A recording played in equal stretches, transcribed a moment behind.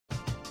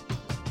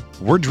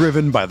We're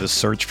driven by the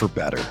search for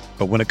better.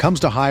 But when it comes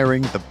to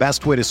hiring, the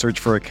best way to search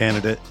for a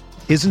candidate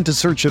isn't to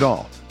search at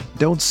all.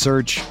 Don't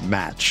search,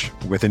 match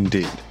with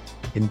Indeed.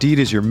 Indeed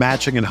is your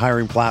matching and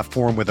hiring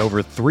platform with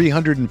over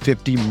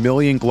 350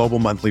 million global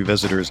monthly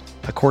visitors,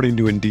 according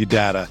to Indeed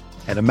data,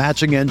 and a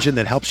matching engine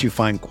that helps you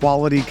find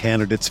quality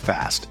candidates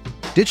fast.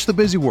 Ditch the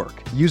busy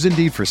work. Use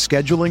Indeed for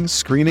scheduling,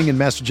 screening, and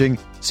messaging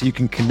so you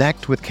can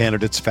connect with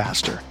candidates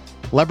faster.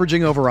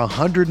 Leveraging over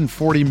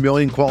 140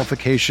 million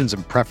qualifications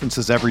and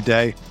preferences every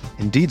day,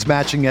 Indeed's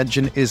matching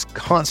engine is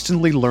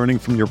constantly learning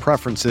from your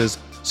preferences,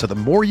 so the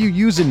more you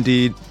use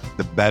Indeed,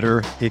 the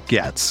better it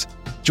gets.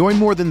 Join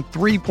more than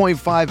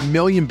 3.5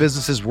 million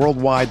businesses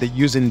worldwide that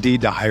use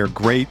Indeed to hire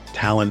great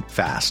talent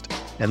fast.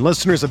 And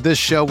listeners of this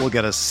show will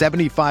get a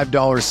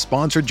 $75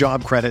 sponsored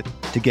job credit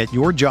to get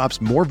your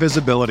jobs more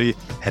visibility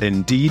at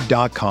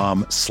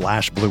Indeed.com/Blue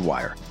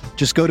Wire.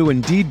 Just go to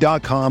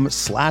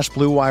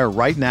Indeed.com/Blue Wire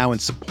right now and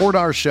support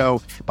our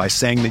show by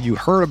saying that you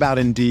heard about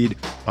Indeed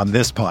on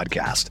this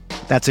podcast.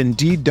 That's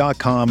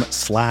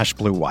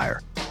Indeed.com/Blue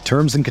Wire.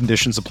 Terms and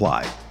conditions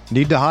apply.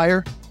 Need to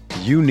hire?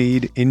 You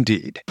need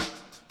Indeed.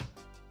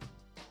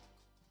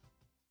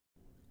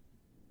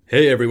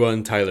 Hey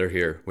everyone, Tyler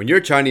here. When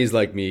you're Chinese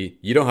like me,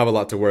 you don't have a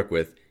lot to work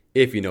with,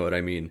 if you know what I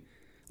mean.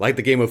 Like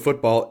the game of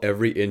football,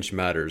 every inch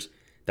matters.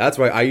 That's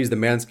why I use the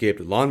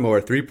Manscaped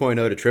Lawnmower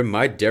 3.0 to trim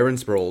my Darren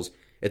Sproles.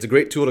 It's a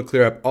great tool to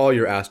clear up all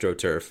your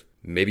AstroTurf.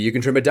 Maybe you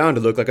can trim it down to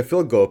look like a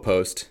field goal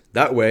post.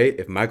 That way,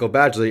 if Michael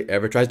Badgley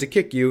ever tries to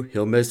kick you,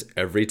 he'll miss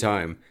every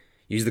time.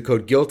 Use the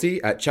code GUILTY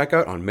at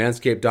checkout on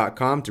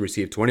manscaped.com to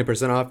receive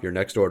 20% off your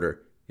next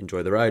order.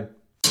 Enjoy the ride.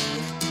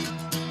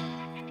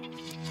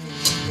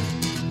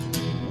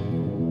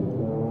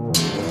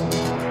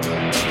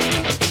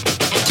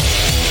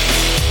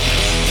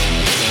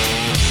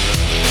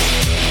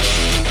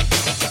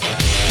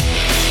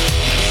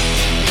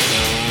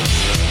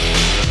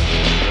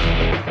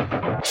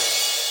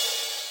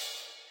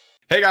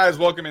 Hey guys,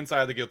 welcome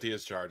inside the Guilty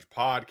as Charged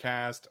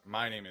podcast.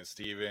 My name is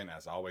Steven.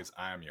 As always,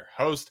 I am your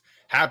host.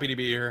 Happy to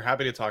be here.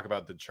 Happy to talk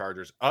about the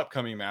Chargers'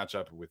 upcoming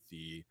matchup with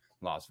the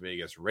Las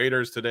Vegas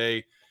Raiders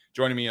today.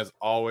 Joining me as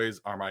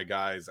always are my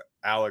guys,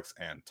 Alex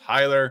and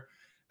Tyler.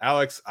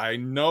 Alex, I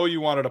know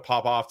you wanted to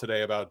pop off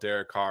today about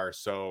Derek Carr.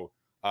 So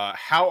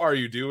how are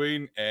you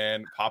doing?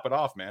 And pop it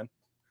off, man.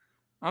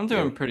 I'm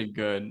doing pretty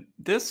good.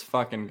 This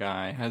fucking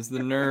guy has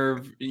the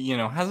nerve,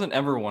 hasn't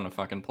ever won a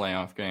fucking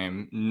playoff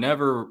game.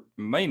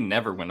 May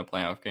never win a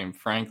playoff game,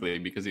 frankly,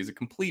 because he's a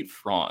complete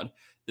fraud.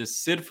 This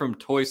Sid from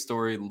Toy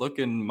Story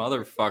looking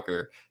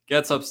motherfucker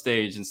gets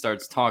upstage and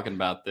starts talking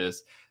about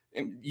this.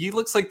 He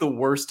looks like the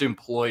worst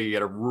employee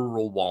at a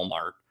rural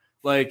Walmart.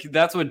 Like,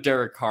 that's what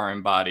Derek Carr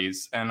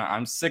embodies, and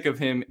I'm sick of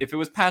him. If it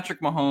was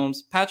Patrick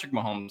Mahomes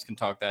can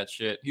talk that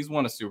shit. He's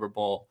won a Super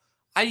Bowl.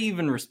 I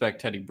even respect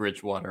Teddy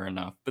Bridgewater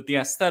enough, but the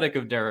aesthetic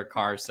of Derek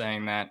Carr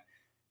saying that,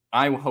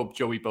 I hope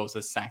Joey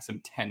Bosa sacks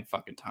him 10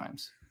 fucking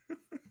times.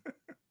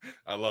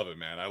 I love it,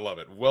 man. I love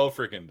it. Well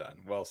freaking done.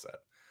 Well said.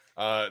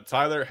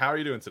 Tyler, how are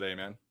you doing today,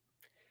 man?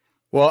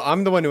 Well,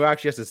 I'm the one who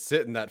actually has to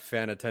sit in that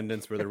fan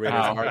attendance where the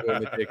Raiders are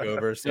going to take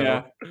over. So,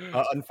 yeah.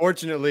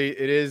 Unfortunately,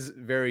 it is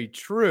very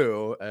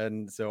true.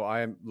 And so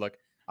I'm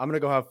going to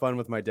go have fun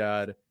with my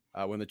dad.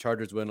 When the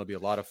Chargers win, it'll be a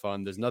lot of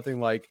fun. There's nothing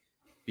like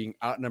being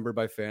outnumbered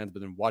by fans, but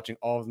then watching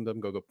all of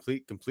them go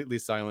completely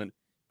silent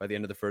by the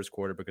end of the first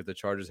quarter because the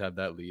Chargers have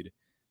that lead.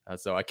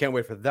 So I can't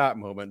wait for that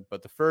moment.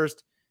 But the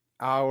first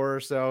hour or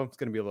so, it's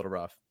going to be a little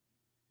rough.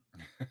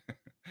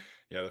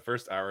 Yeah, the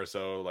first hour or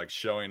so, like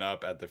showing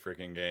up at the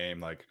freaking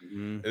game.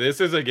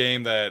 This is a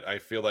game that I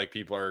feel like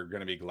people are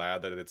going to be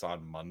glad that it's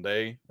on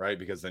Monday, right?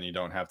 Because then you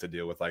don't have to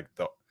deal with like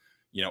the,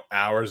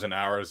 hours and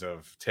hours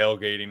of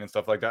tailgating and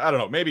stuff like that. I don't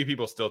know. Maybe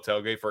people still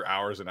tailgate for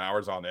hours and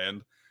hours on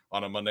end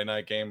on a Monday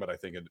night game, but I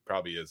think it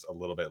probably is a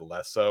little bit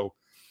less so.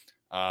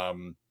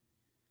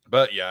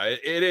 But yeah,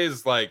 it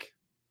is like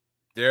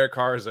Derek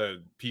Carr is a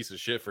piece of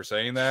shit for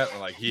saying that.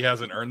 Like, he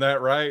hasn't earned that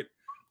right,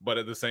 but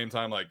at the same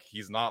time, like,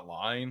 he's not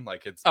lying.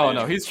 Like,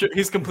 no,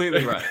 he's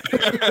completely right.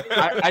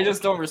 I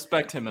just don't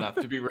respect him enough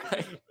to be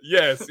right.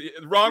 Yes,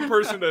 wrong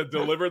person to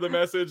deliver the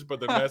message,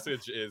 but the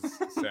message is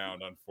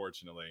sound,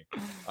 unfortunately.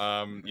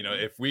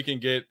 If we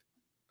can get,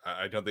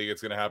 I don't think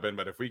it's going to happen,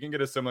 but if we can get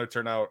a similar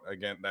turnout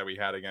again that we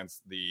had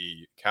against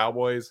the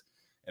Cowboys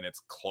and it's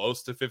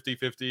close to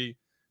 50-50,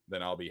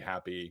 then I'll be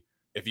happy.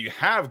 If you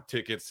have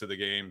tickets to the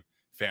game,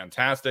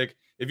 fantastic.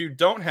 If you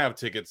don't have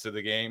tickets to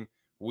the game,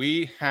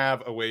 we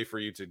have a way for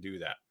you to do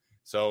that.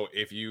 So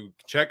if you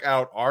check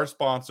out our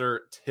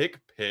sponsor,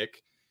 TickPick,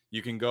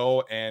 you can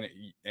go and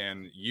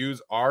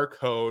use our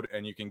code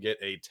and you can get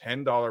a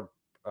 $10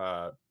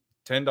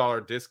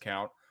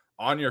 discount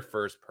on your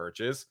first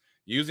purchase.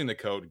 Using the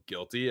code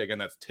GUILTY. Again,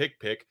 that's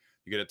TickPick.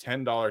 You get a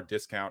 $10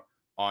 discount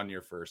on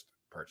your first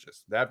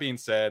purchase. That being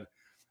said,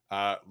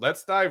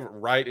 let's dive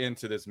right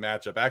into this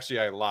matchup.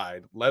 Actually, I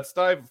lied. Let's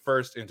dive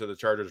first into the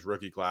Chargers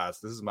rookie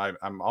class.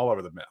 I'm all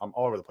over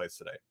the place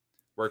today.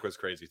 Work was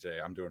crazy today.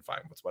 I'm doing fine.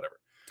 It's whatever.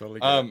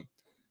 Totally good.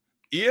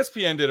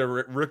 ESPN did a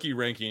rookie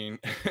ranking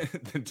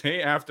the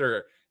day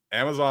after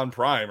Amazon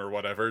Prime or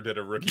whatever did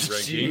a rookie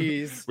ranking,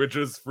 Jeez. which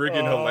was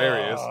freaking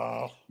hilarious.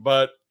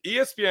 But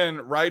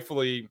ESPN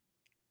rightfully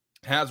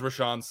has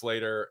Rashawn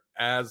Slater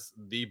as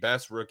the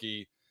best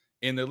rookie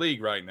in the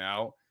league right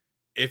now.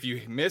 If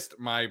you missed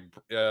my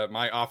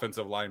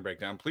offensive line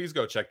breakdown, please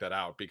go check that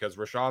out, because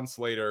Rashawn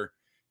Slater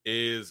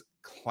is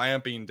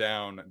clamping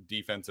down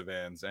defensive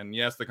ends. And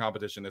yes, the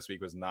competition this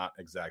week was not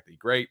exactly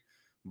great,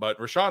 but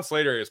Rashawn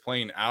Slater is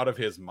playing out of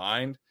his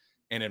mind,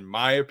 and in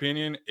my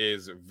opinion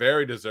is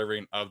very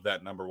deserving of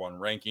that number one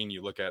ranking.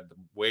 You look at the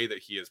way that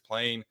he is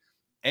playing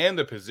and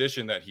the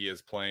position that he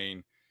is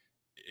playing,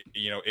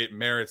 it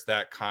merits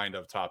that kind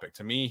of topic.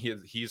 To me,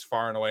 he's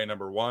far and away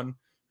number one.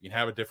 You can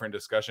have a different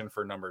discussion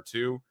for number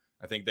two.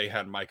 I think they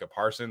had Micah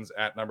Parsons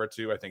at number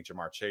two. I think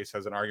Jamar Chase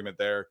has an argument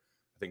there.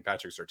 I think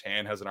Patrick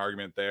Surtain has an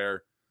argument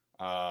there.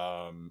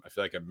 I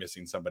feel like I'm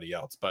missing somebody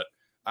else, but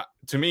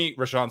to me,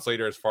 Rashawn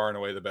Slater is far and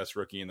away the best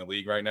rookie in the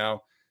league right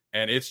now.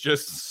 And it's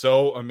just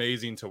so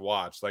amazing to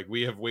watch. Like,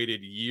 we have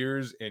waited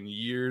years and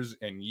years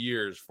and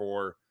years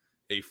for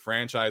a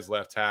franchise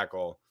left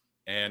tackle,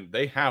 and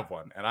they have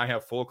one. And I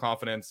have full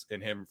confidence in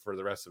him for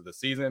the rest of the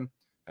season.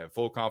 I have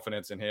full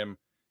confidence in him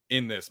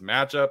in this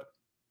matchup.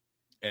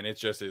 And it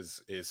just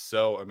is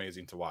so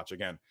amazing to watch.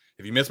 Again,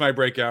 if you missed my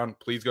breakdown,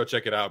 please go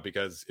check it out,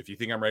 because if you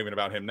think I'm raving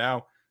about him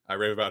now, I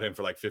rave about him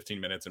for like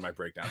 15 minutes in my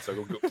breakdown.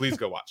 So please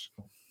go watch.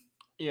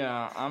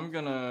 Yeah, I'm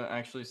going to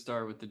actually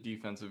start with the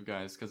defensive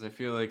guys, because I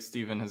feel like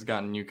Steven has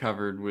gotten you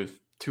covered with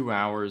 2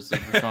 hours of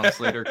Rashawn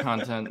Slater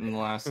content in the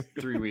last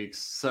 3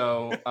 weeks.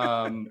 So,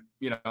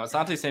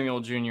 Asante Samuel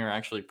Jr.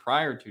 actually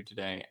prior to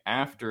today,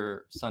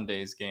 after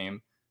Sunday's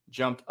game,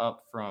 jumped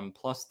up from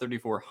plus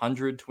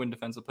 3,400 to win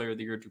Defensive Player of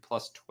the Year to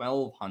plus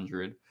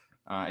 1,200.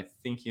 I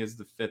think he is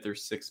the 5th or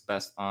 6th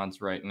best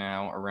odds right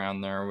now,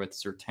 around there, with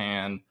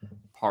Surtain,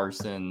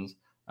 Parsons,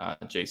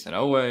 Jason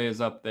Owe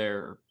is up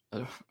there.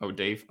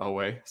 Dave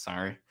Owe,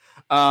 sorry.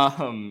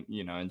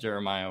 And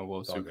Jeremiah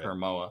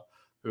Owusu-Koramoah,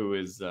 who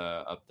is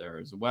up there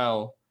as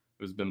well,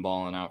 who's been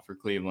balling out for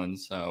Cleveland.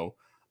 So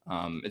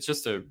it's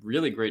just a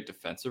really great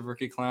defensive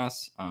rookie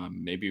class.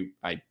 Maybe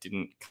I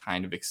didn't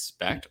kind of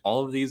expect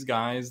all of these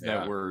guys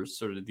that were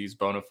sort of these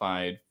bona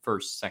fide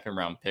first, second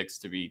round picks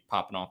to be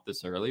popping off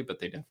this early, but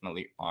they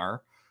definitely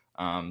are.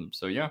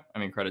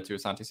 Credit to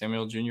Asante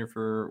Samuel Jr.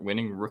 for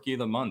winning Rookie of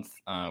the Month,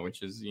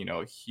 which is,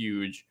 a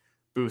huge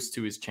boost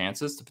to his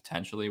chances to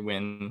potentially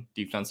win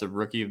Defensive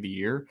Rookie of the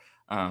Year.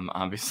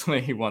 Obviously,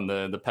 he won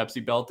the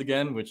Pepsi belt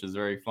again, which is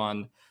very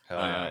fun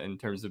in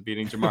terms of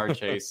beating Jamar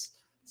Chase.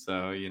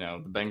 So,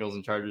 the Bengals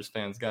and Chargers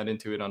fans got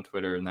into it on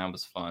Twitter, and that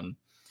was fun.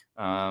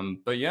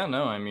 And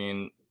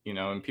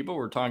people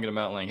were talking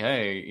about like,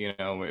 hey,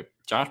 if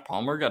Josh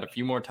Palmer got a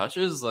few more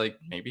touches, like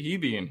maybe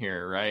he'd be in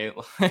here, right?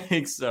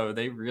 So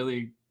they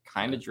really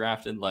kind of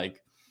drafted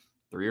like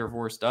 3 or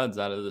 4 studs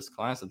out of this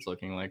class. It's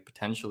looking like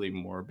potentially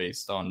more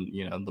based on,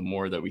 the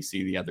more that we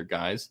see the other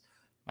guys.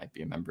 Might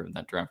be a member of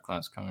that draft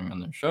class coming on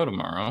their show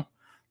tomorrow.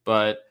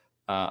 But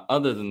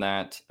other than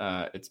that,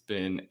 it's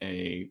been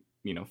a,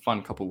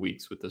 fun couple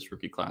weeks with this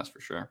rookie class for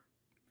sure.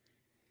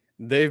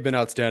 They've been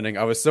outstanding.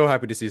 I was so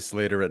happy to see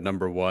Slater at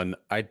number one.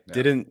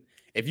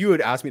 If you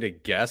had asked me to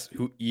guess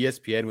who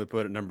ESPN would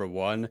put at number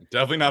one,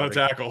 definitely not a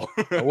tackle.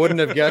 I wouldn't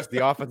have guessed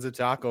the offensive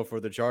tackle for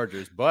the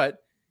Chargers,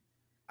 but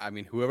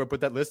whoever put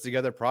that list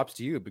together, props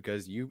to you,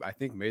 because you, I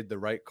think, made the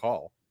right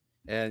call.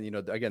 And,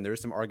 again, there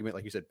is some argument,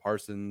 like you said,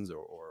 Parsons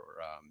or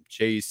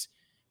Chase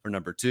for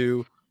number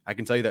 2. I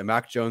can tell you that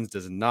Mac Jones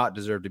does not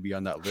deserve to be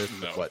on that list.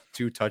 No.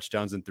 2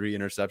 touchdowns and 3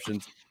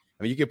 interceptions.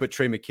 You could put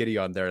Trey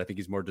McKitty on there. I think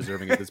he's more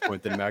deserving at this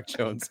point than Mac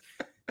Jones.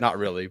 Not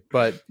really,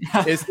 but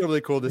it's still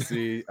really cool to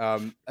see.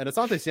 And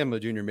Asante Samuel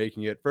Jr.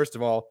 making it. First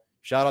of all,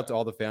 shout out to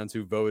all the fans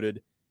who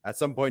voted. At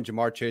some point,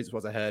 Jamar Chase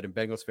was ahead, and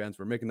Bengals fans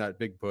were making that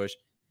big push.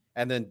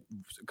 And then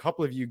a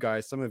couple of you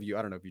guys, some of you,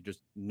 I don't know if you're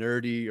just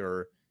nerdy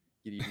or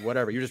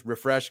whatever, you just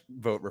refresh,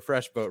 vote.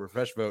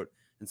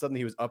 And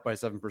suddenly he was up by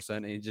 7%,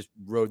 and he just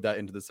rode that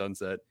into the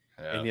sunset.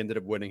 Yeah. And he ended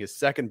up winning his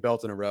 2nd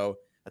belt in a row.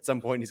 At some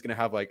point, he's going to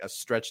have like a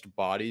stretched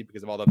body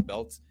because of all the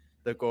belts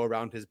that go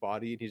around his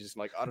body. And he's just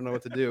like, I don't know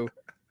what to do.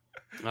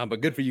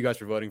 But good for you guys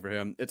for voting for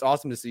him. It's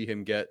awesome to see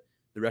him get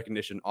the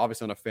recognition,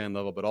 obviously on a fan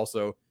level, but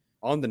also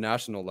on the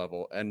national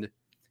level. And,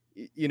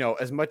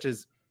 as much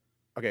as,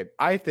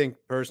 I think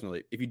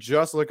personally, if you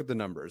just look at the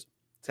numbers,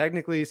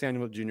 technically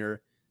Samuel Jr.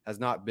 has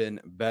not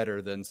been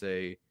better than,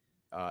 say,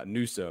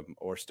 Newsome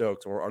or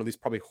Stokes, or at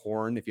least probably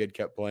Horn if he had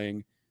kept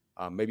playing.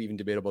 Maybe even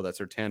debatable that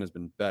Surtain has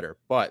been better.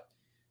 But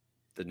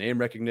the name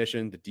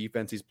recognition, the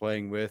defense he's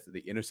playing with,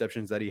 the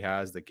interceptions that he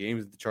has, the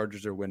games that the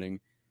Chargers are winning,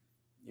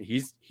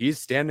 he's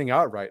standing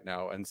out right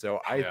now. And so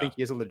I think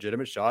he has a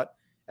legitimate shot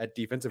at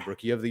Defensive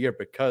Rookie of the Year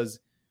because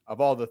of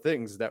all the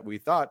things that we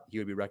thought he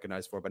would be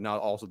recognized for, but now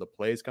also the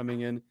plays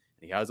coming in.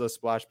 He has those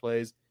splash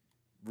plays.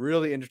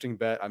 Really interesting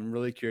bet. I'm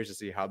really curious to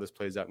see how this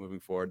plays out moving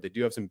forward. They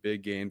do have some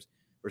big games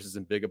versus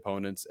some big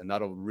opponents, and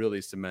that'll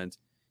really cement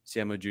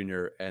Samuel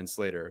Jr. and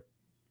Slater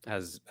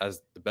as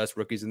the best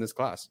rookies in this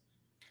class.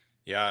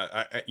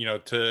 Yeah,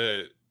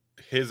 to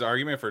his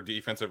argument for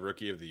defensive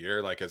rookie of the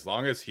year, like as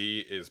long as he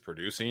is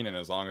producing and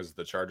as long as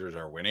the Chargers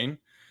are winning,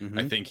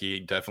 I think he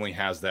definitely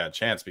has that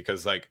chance.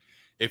 Because like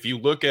if you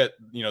look at,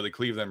 you know, the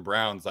Cleveland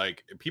Browns,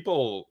 like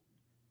people,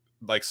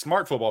 like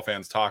smart football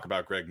fans talk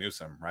about Greg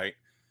Newsome, right?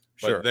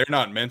 But they're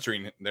not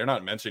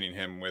mentioning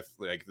him with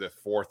like the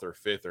 4th or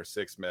 5th or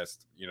 6th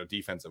best, you know,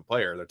 defensive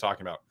player. They're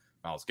talking about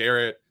Myles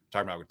Garrett,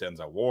 talking about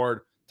Denzel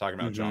Ward, talking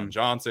about John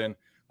Johnson.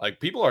 Like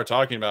people are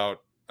talking about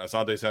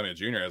Asante Samuel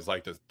Jr. as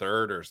like the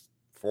 3rd or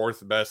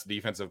 4th best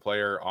defensive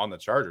player on the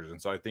Chargers.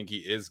 And so I think he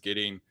is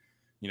getting,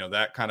 you know,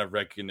 that kind of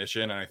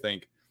recognition. And I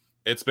think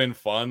it's been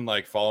fun,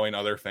 like following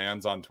other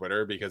fans on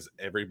Twitter, because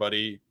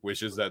everybody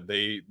wishes that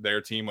their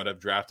team would have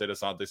drafted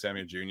Asante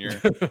Samuel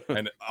Jr.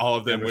 and all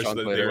of them wish that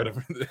they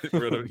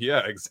would have. Yeah,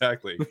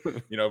 exactly.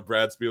 You know,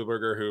 Brad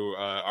Spielberger, who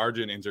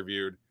Arjun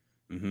interviewed,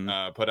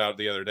 put out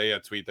the other day a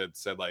tweet that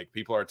said like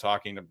people are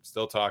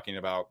still talking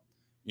about,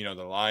 you know,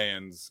 the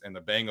Lions and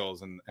the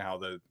Bengals and how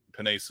the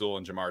Penei Sewell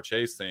and Jamar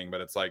Chase thing,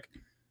 but it's like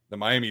the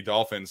Miami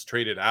Dolphins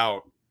traded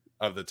out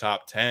of the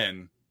top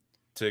 10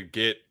 to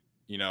get,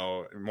 you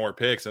know, more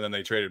picks, and then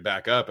they traded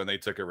back up and they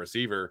took a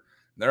receiver.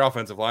 Their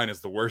offensive line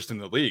is the worst in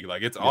the league.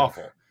 Like it's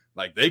awful.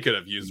 Like they could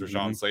have used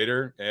Rashawn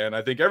Slater, and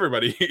I think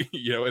everybody,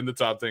 you know, in the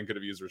top 10 could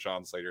have used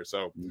Rashawn Slater.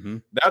 So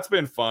that's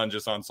been fun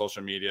just on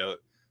social media,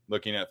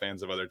 looking at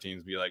fans of other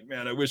teams be like,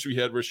 man, I wish we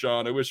had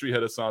Rashawn. I wish we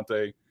had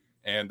Asante.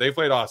 And they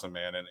played awesome,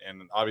 man. And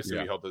obviously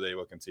we hope that they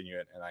will continue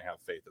it, and I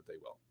have faith that they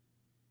will.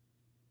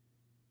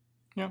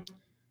 Yeah.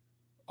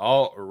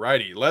 All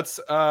righty, let's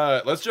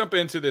jump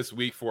into this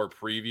week 4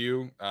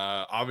 preview.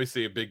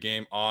 Obviously a big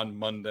game on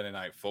Monday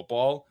Night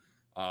Football.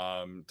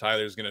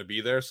 Tyler's going to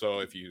be there, so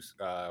if you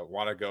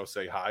want to go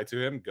say hi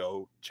to him,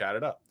 go chat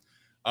it up.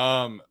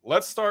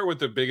 Let's start with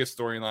the biggest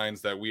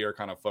storylines that we are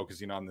kind of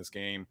focusing on this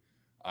game.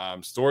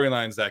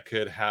 Storylines that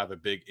could have a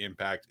big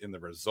impact in the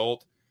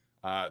result.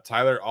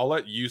 Tyler, I'll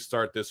let you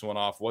start this one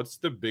off. What's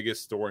the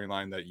biggest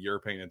storyline that you're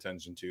paying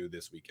attention to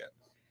this weekend?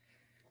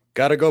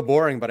 Gotta go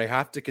boring, but I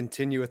have to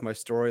continue with my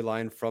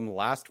storyline from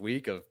last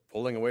week of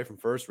pulling away from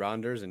first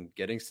rounders and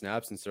getting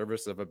snaps in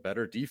service of a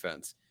better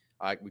defense.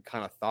 We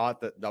kind of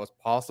thought that was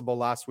possible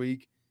last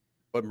week,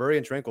 but Murray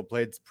and Tranquil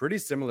played pretty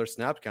similar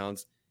snap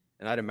counts.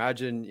 And I'd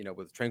imagine, you know,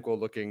 with Tranquil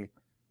looking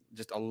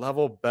just a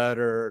level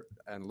better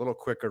and a little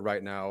quicker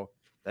right now,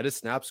 that his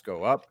snaps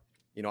go up.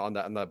 You know, on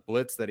the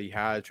blitz that he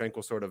had,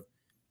 Tranquil sort of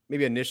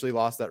maybe initially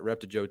lost that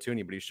rep to Joe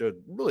Thuney, but he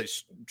showed really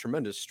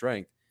tremendous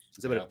strength.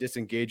 He's able to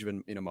disengage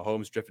when, you know,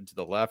 Mahomes drifted to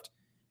the left,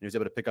 and he was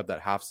able to pick up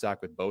that half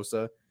sack with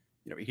Bosa.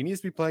 You know, he needs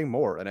to be playing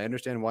more, and I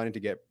understand wanting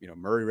to get, you know,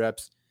 Murray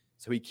reps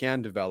so he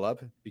can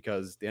develop,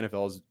 because the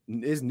NFL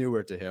is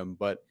newer to him,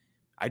 but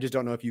I just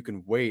don't know if you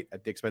can wait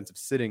at the expense of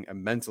sitting a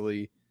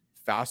mentally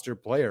faster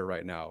player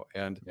right now.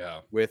 And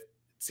with, it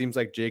seems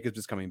like Jacobs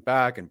is coming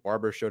back, and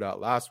Barber showed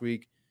out last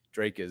week.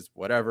 Drake is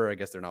whatever. I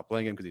guess they're not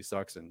playing him because he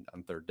sucks and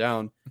on third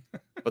down.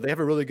 But they have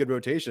a really good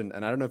rotation,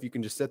 and I don't know if you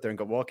can just sit there and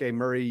go, well, okay,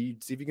 Murray,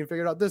 see if you can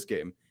figure it out this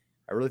game.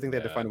 I really think they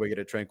have to find a way to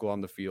get it Tranquil on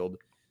the field.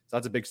 So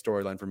that's a big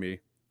storyline for me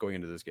going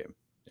into this game.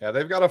 Yeah,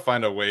 they've got to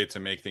find a way to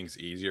make things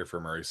easier for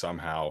Murray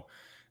somehow.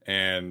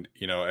 And,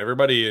 you know,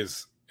 everybody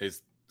is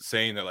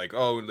saying that, like,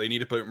 oh, they need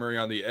to put Murray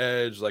on the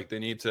edge. Like, they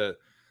need to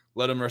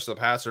let him rush the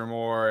passer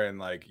more. And,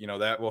 like, you know,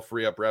 that will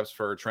free up reps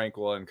for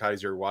Tranquil and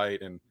Kaiser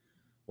White. And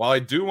while I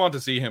do want to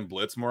see him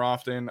blitz more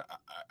often,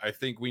 I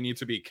think we need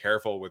to be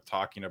careful with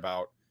talking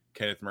about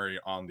Kenneth Murray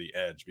on the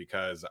edge,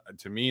 because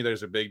to me,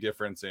 there's a big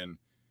difference in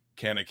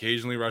can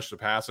occasionally rush the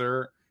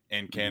passer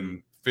and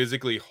can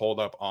physically hold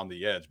up on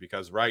the edge.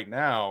 Because right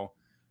now,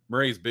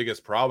 Murray's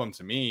biggest problem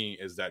to me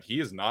is that he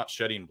is not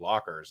shedding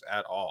blockers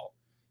at all.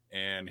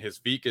 And his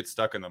feet get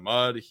stuck in the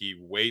mud. He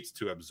waits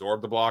to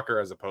absorb the blocker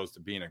as opposed to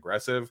being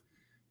aggressive.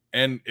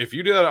 And if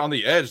you do that on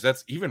the edge,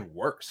 that's even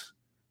worse.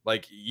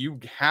 Like, you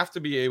have to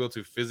be able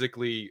to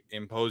physically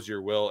impose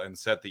your will and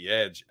set the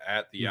edge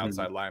at the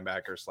outside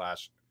linebacker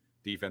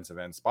 / defensive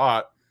end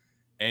spot.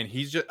 And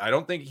I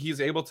don't think he's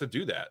able to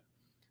do that.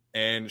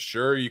 And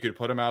sure, you could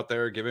put him out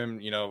there, give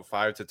him,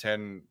 5 to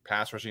 10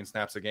 pass rushing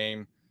snaps a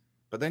game.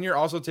 But then you're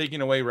also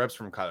taking away reps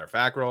from Kyler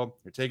Fackrell.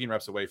 You're taking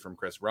reps away from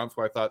Chris Rumpf,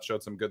 who I thought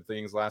showed some good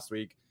things last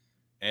week.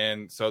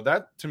 And so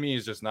that, to me,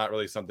 is just not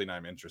really something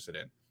I'm interested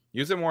in.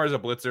 Use him more as a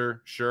blitzer,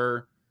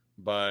 sure.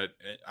 But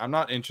I'm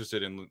not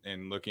interested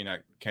in looking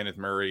at Kenneth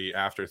Murray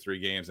after 3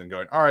 games and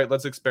going, all right,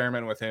 let's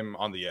experiment with him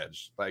on the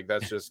edge. Like,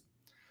 that's just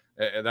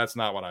that's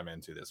not what I'm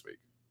into this week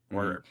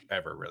or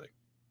ever, really.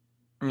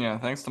 Yeah,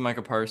 thanks to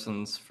Micah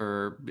Parsons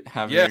for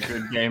having a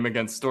good game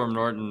against Storm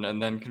Norton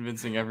and then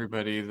convincing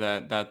everybody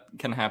that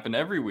can happen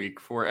every week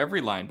for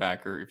every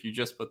linebacker if you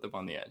just put them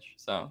on the edge.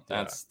 So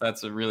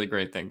that's a really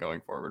great thing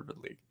going forward for the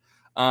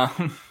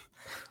league.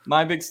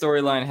 My big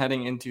storyline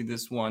heading into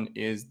this one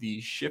is the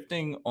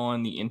shifting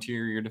on the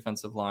interior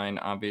defensive line.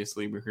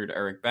 Obviously, we heard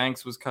Eric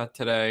Banks was cut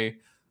today.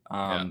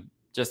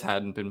 Just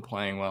hadn't been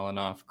playing well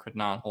enough. Could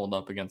not hold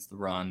up against the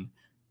run.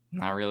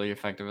 Not really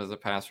effective as a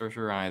pass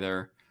rusher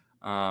either.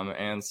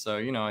 And so,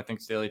 I think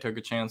Staley took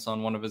a chance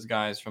on one of his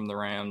guys from the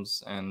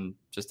Rams and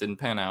just didn't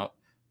pan out.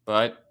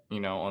 But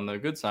on the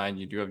good side,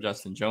 you do have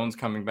Justin Jones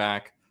coming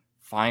back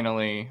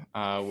finally,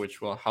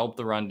 which will help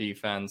the run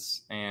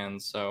defense.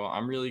 And so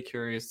I'm really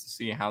curious to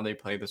see how they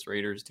play this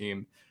Raiders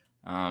team.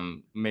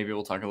 Maybe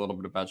we'll talk a little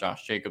bit about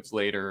Josh Jacobs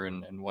later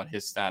and what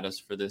his status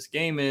for this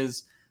game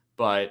is.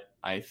 But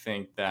I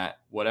think that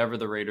whatever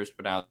the Raiders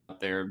put out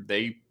there,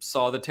 they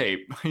saw the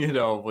tape,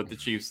 what the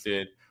Chiefs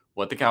did,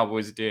 what the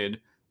Cowboys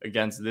did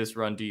against this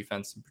run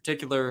defense in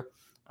particular.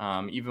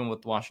 Even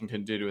what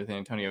Washington did with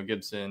Antonio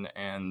Gibson,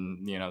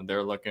 and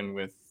they're looking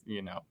with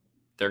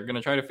they're going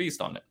to try to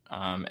feast on it.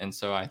 And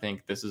so I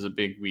think this is a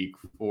big week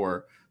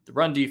for the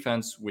run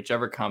defense,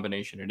 whichever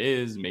combination it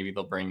is. Maybe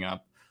they'll bring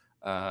up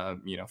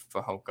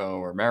Fehoko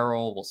or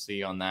Merrill. We'll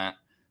see on that.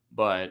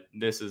 But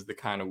this is the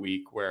kind of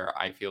week where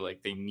I feel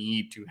like they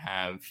need to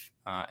have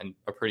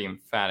a pretty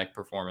emphatic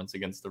performance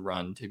against the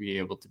run to be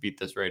able to beat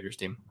this Raiders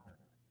team.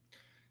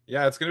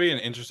 Yeah, it's going to be an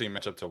interesting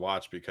matchup to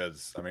watch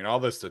because, all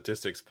the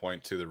statistics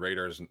point to the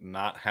Raiders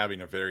not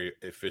having a very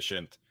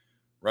efficient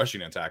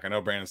rushing attack. I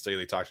know Brandon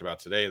Staley talked about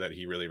today that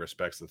he really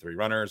respects the three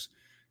runners.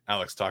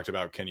 Alex talked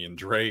about Kenyon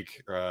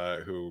Drake,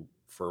 who,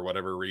 for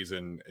whatever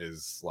reason,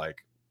 is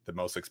like the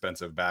most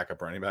expensive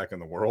backup running back in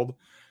the world.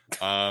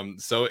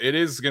 So it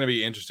is going to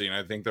be interesting.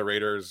 I think the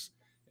Raiders,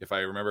 if I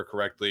remember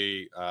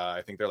correctly,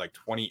 I think they're like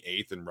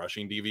 28th in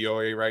rushing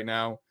DVOA right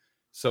now.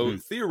 So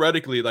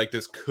theoretically, like,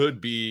 this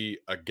could be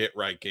a get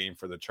right game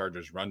for the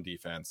Chargers run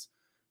defense.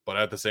 But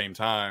at the same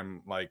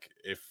time, like,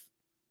 if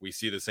we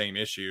see the same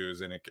issues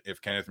and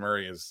if Kenneth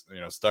Murray is,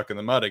 stuck in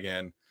the mud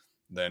again,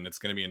 then it's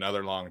going to be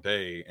another long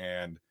day.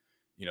 And,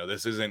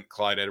 this isn't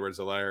Clyde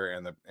Edwards-Helaire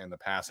and the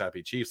pass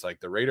happy Chiefs.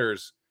 Like, the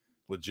Raiders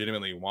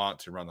legitimately want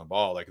to run the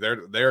ball. Like,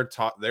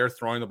 they're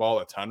throwing the ball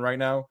a ton right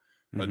now.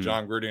 But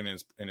John Gruden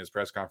in his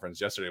press conference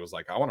yesterday was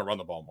like, I want to run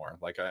the ball more.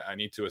 Like, I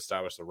need to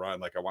establish the run.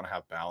 Like, I want to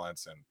have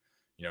balance. And,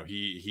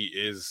 he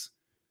is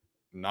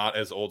not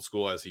as old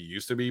school as he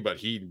used to be, but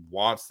he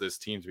wants this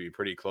team to be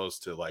pretty close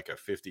to like a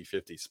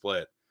 50-50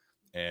 split.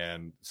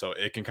 And so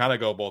it can kind of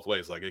go both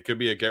ways. Like, it could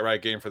be a get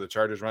right game for the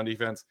Chargers run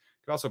defense.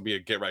 It could also be a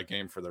get right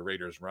game for the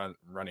Raiders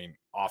running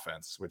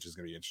offense, which is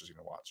going to be interesting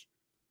to watch.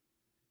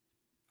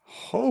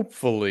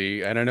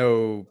 Hopefully, and I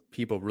know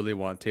people really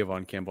want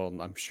Tavon Campbell, and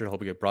I'm sure he'll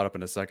get brought up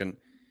in a second.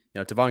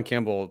 Tavon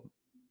Campbell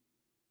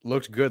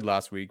looked good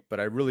last week, but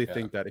I really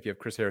think that if you have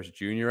Chris Harris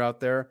Jr. out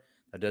there,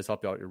 that does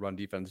help you out your run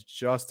defense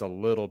just a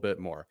little bit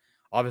more.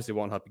 Obviously, it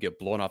won't help you get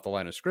blown off the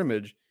line of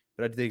scrimmage,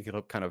 but I think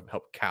it'll kind of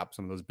help cap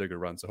some of those bigger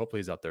runs. So hopefully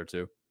he's out there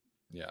too.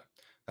 Yeah,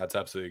 that's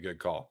absolutely a good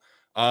call.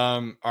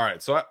 All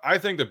right. So I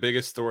think the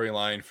biggest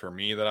storyline for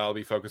me that I'll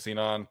be focusing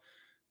on,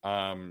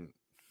 I'm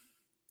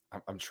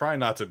trying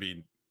not to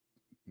be,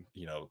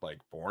 like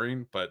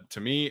boring, but to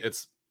me,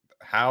 it's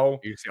how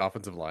you see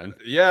offensive line.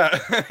 Yeah,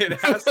 it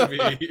has to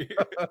be.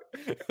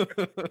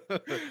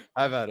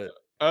 I've had it.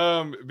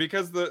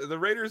 Because the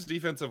Raiders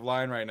defensive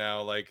line right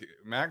now, like,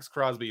 Max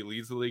Crosby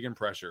leads the league in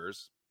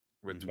pressures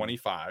with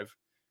 25.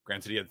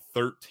 Granted, he had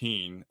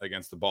 13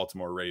 against the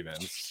Baltimore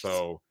Ravens.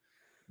 So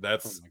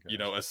that's,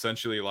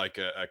 essentially like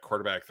a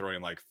quarterback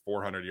throwing like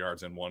 400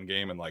 yards in one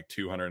game and like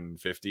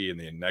 250 in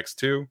the next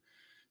two.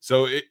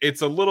 So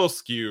it's a little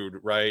skewed,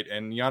 right?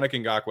 And Yannick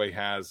Ngakoue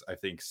has, I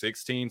think,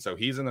 16. So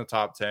he's in the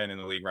top 10 in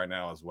the league right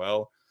now as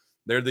well.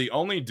 They're the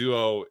only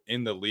duo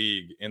in the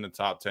league in the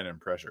top 10 in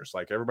pressures.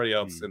 Like, everybody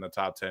else in the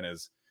top 10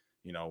 is,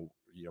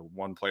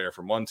 one player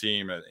from one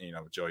team.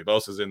 Joey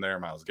Bosa's in there,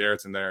 Myles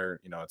Garrett's in there,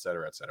 et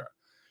cetera, et cetera.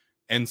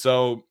 And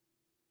so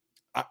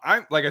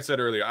I like I said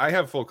earlier, I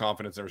have full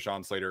confidence in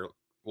Rashawn Slater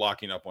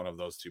locking up one of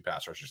those two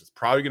pass rushers. It's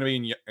probably going to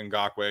be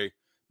Ngakoue.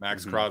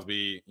 Max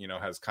Crosby,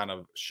 has kind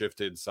of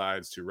shifted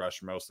sides to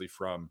rush mostly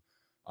from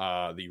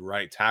the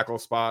right tackle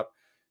spot.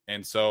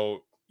 And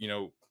so,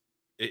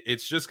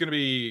 it's just going to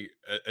be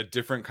a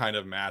different kind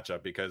of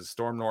matchup because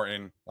Storm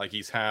Norton, like,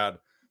 he's had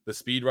the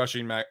speed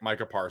rushing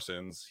Micah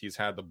Parsons. He's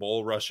had the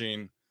bull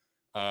rushing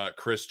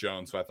Chris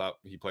Jones, who I thought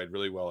he played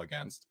really well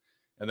against.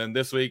 And then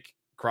this week,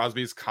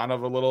 Crosby's kind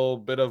of a little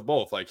bit of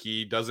both. Like,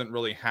 he doesn't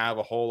really have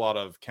a whole lot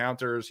of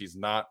counters. He's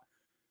not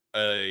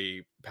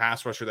a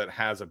pass rusher that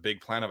has a big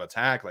plan of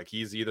attack. Like,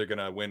 he's either going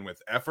to win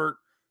with effort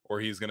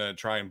or he's going to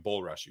try and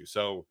bull rush you.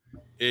 So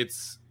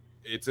it's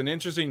an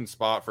interesting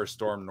spot for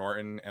Storm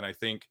Norton. And I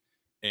think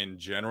in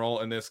general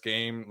in this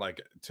game,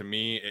 like, to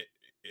me,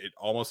 it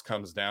almost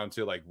comes down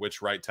to like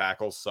which right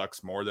tackle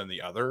sucks more than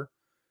the other.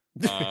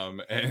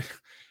 And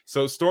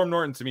so Storm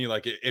Norton, to me,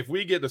 like, if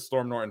we get the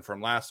Storm Norton from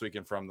last week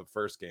and from the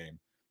first game,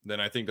 then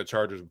I think the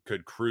Chargers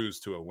could cruise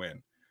to a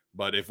win.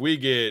 But if we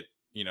get,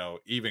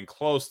 even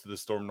close to the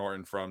Storm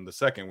Norton from the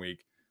second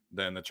week,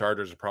 then the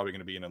Chargers are probably going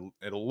to be in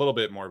a little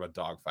bit more of a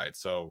dogfight.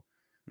 So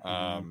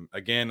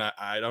again,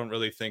 I don't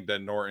really think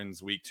that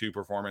Norton's week 2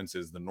 performance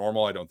is the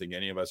normal. I don't think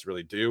any of us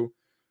really do.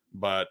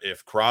 But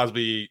if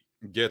Crosby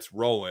gets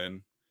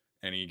rolling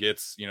and he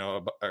gets,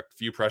 a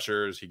few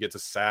pressures, he gets a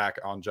sack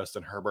on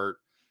Justin Herbert,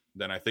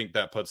 then I think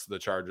that puts the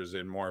Chargers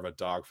in more of a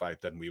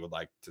dogfight than we would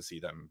like to see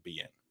them be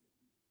in.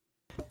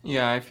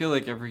 Yeah, I feel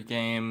like every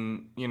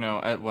game,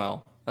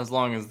 as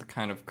long as the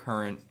kind of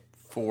current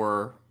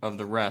 4 of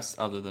the rest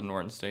other than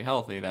Norton stay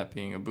healthy, that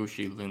being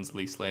Ibushi,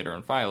 Lindsley, Slater,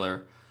 and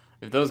Filer.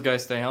 If those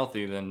guys stay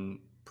healthy, then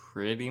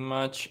pretty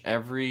much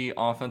every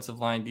offensive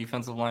line,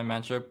 defensive line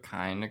matchup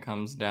kind of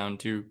comes down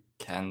to,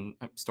 can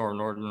Storm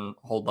Norton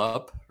hold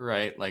up,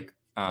 right? Like,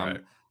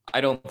 Right.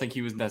 I don't think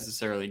he was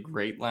necessarily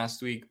great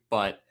last week,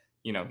 but,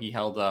 he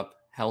held up,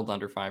 held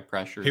under 5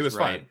 pressures. He was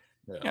right?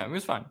 fine. Yeah, he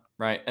was fine,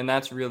 right? And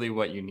that's really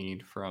what you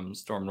need from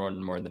Storm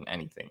Norton more than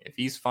anything. If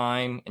he's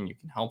fine and you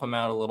can help him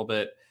out a little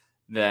bit,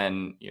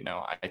 then,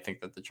 I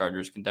think that the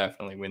Chargers can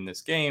definitely win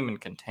this game and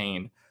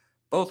contain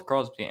both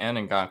Crosby and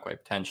Ngakoue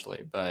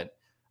potentially. But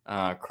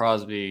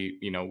Crosby,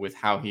 with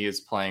how he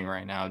is playing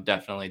right now,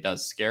 definitely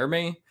does scare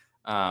me.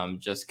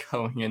 Just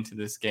going into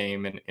this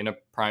game and in a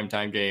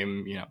primetime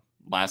game,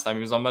 last time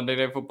he was on Monday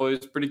Night Football, he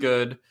was pretty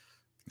good.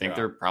 I think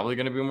there are probably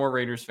going to be more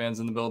Raiders fans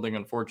in the building,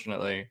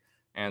 unfortunately.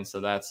 And so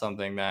that's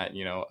something that,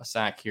 a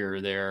sack here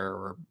or there,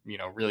 or,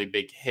 really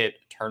big hit,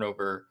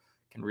 turnover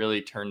can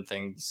really turn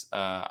things,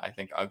 I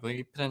think,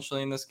 ugly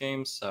potentially in this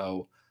game.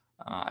 So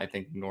I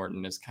think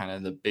Norton is kind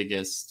of the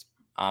biggest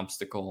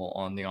obstacle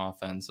on the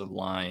offensive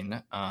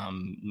line.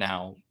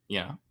 Now,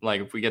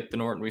 like if we get the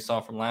Norton we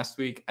saw from last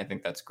week, I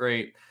think that's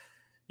great.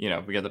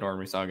 If we get the Norton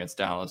we saw against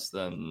Dallas,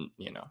 then,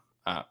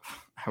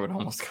 I would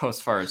almost go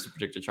as far as to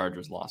predict a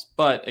Chargers loss.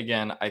 But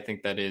again, I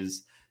think that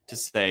is to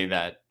say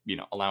that,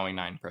 allowing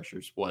 9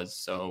 pressures was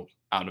so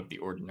out of the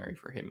ordinary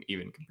for him,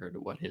 even compared to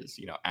what his,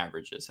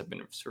 averages have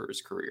been for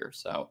his career.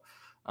 So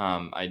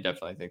I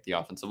definitely think the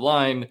offensive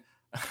line,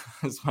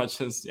 as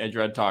much as I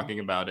dread talking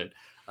about it,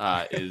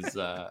 is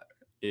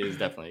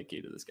definitely a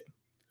key to this game.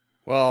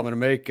 Well, I'm going to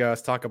make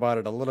us talk about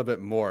it a little bit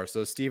more.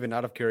 So, Steven,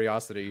 out of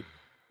curiosity,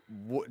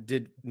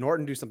 did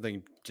Norton do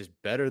something just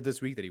better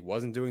this week that he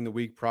wasn't doing the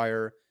week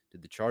prior?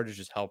 Did the Chargers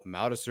just help him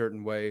out a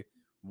certain way?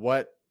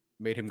 What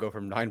made him go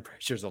from 9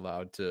 pressures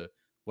allowed to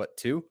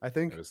 2? I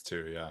think it was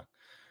 2. Yeah.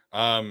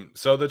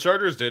 So the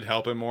Chargers did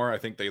help him more. I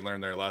think they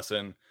learned their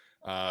lesson.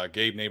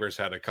 Gabe Neighbors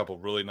had a couple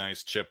really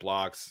nice chip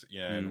blocks,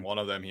 and one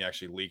of them he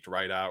actually leaked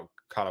right out,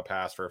 caught a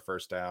pass for a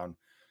first down.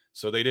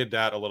 So they did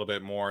that a little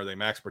bit more. They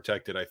max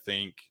protected, I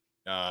think,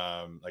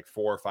 like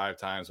 4 or 5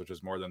 times, which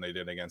was more than they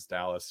did against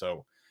Dallas.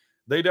 So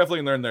they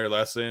definitely learned their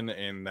lesson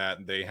in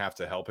that they have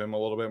to help him a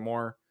little bit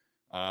more.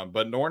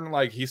 But Norton,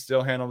 like, he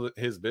still handled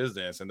his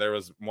business. And there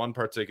was one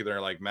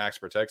particular like max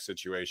protect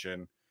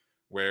situation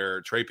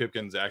where Trey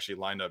Pipkins actually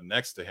lined up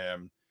next to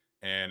him,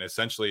 and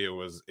essentially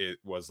it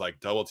was like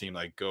double team,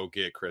 like go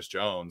get Chris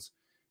Jones,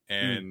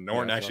 and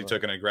Norton actually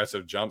took an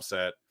aggressive jump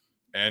set,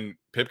 and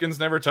Pipkins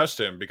never touched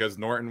him because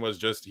Norton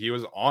he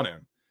was on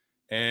him.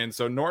 And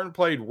so Norton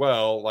played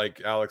well,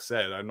 like Alex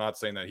said. I'm not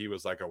saying that he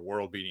was like a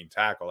world beating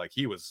tackle, like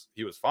he was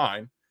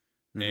fine.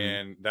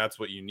 And that's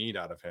what you need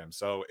out of him.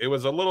 So it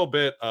was a little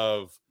bit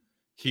of,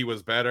 he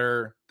was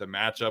better. The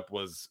matchup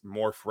was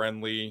more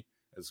friendly,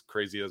 as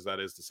crazy as that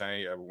is to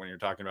say when you're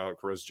talking about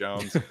Chris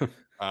Jones.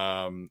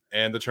 And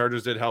the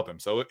Chargers did help him.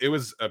 So it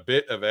was a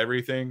bit of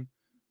everything.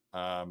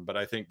 But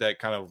I think that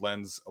kind of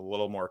lends a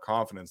little more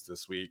confidence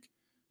this week.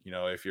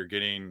 If you're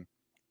getting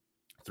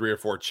 3 or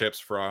 4 chips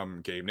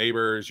from Gabe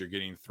Neighbors, you're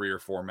getting 3 or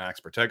 4 max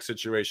protect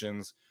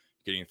situations,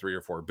 getting 3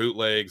 or 4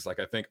 bootlegs. Like,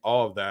 I think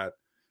all of that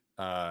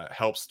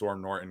helps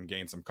Storm Norton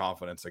gain some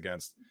confidence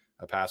against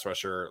a pass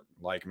rusher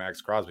like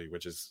Max Crosby,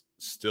 which is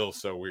still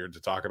so weird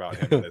to talk about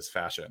him in this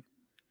fashion.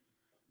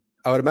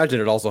 I would imagine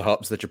it also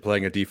helps that you're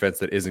playing a defense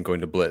that isn't going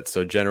to blitz.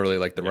 So generally,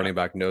 like, the running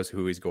back knows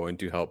who he's going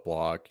to help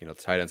block. The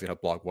tight end's going to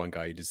help block one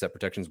guy. You just set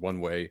protections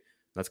one way.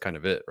 That's kind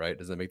of it, right?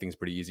 Does that make things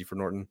pretty easy for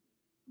Norton?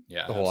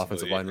 Yeah, the whole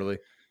offensive line, really.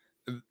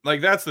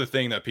 Like, that's the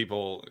thing that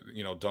people,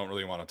 don't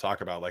really want to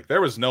talk about. Like,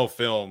 there was no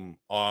film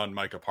on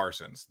Micah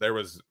Parsons. There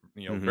was,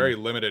 very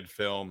limited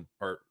film,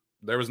 or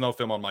there was no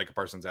film on Micah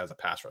Parsons as a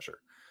pass rusher.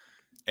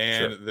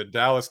 And the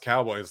Dallas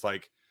Cowboys,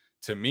 like,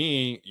 to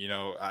me,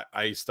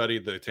 I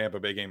studied the Tampa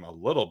Bay game a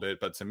little bit,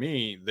 but to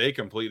me, they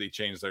completely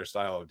changed their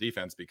style of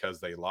defense because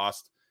they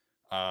lost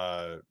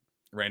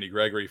Randy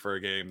Gregory for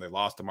a game. They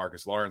lost to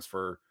Marcus Lawrence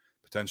for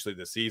potentially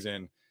the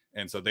season.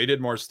 And so they did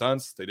more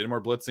stunts. They did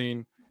more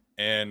blitzing.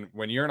 And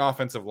when you're an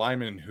offensive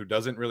lineman who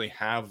doesn't really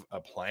have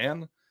a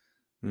plan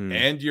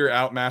and you're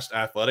outmatched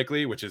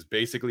athletically, which is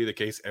basically the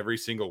case every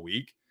single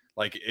week,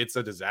 like, it's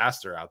a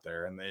disaster out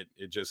there. And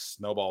it just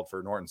snowballed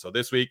for Norton. So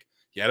this week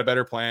he had a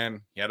better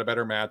plan. He had a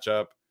better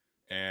matchup.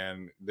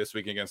 And this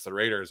week against the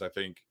Raiders, I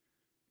think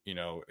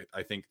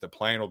the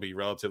plan will be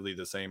relatively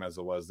the same as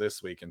it was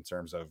this week in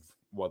terms of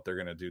what they're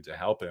going to do to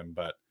help him.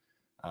 But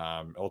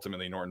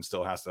ultimately Norton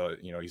still has to,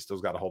 he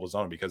still's got to hold his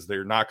own, because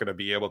they're not going to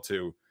be able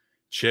to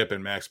chip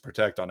and max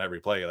protect on every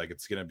play. Like,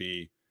 it's going to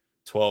be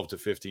 12 to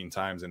 15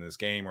 times in this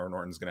game where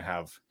Norton's going to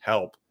have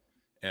help.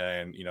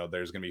 And,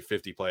 there's going to be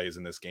 50 plays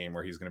in this game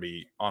where he's going to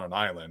be on an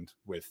island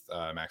with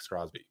Max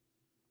Crosby.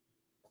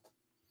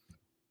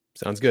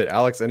 Sounds good.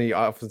 Alex, any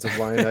offensive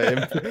line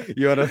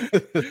you want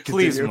to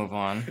please move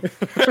on?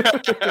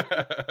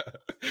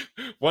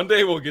 One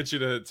day we'll get you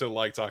to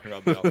like talking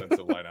about the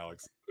offensive line,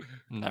 Alex.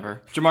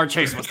 Never. Jamar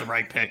Chase was the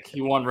right pick.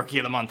 He won Rookie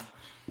of the Month.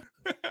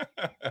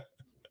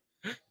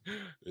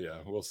 Yeah,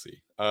 we'll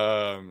see.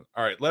 All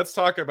right, let's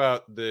talk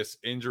about this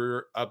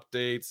injury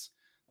updates.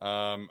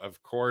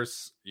 Of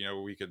course,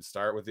 we could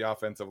start with the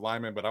offensive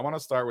lineman, but I want to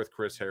start with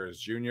Chris Harris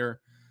Jr.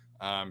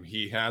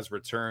 He has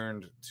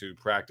returned to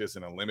practice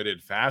in a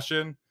limited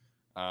fashion.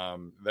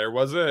 There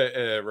was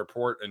a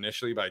report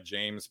initially by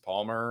James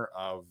Palmer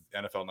of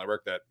NFL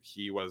Network that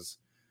he was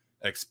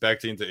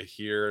expecting to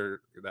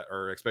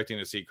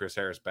see Chris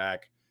Harris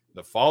back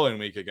the following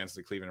week against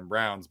the Cleveland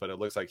Browns, but it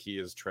looks like he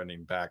is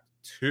trending back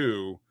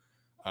too.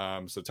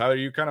 So Tyler,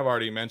 you kind of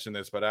already mentioned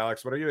this, but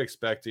Alex, what are you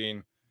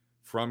expecting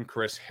from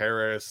Chris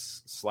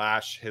Harris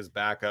 / his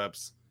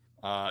backups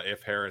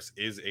if Harris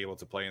is able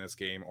to play in this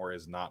game or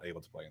is not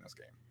able to play in this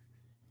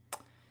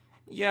game?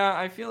 Yeah,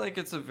 I feel like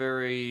it's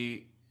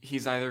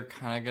he's either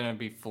kind of going to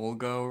be full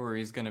go or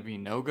he's going to be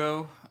no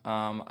go.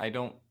 I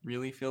don't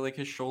really feel like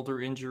his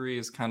shoulder injury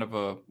is kind of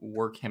a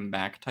work him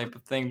back type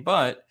of thing,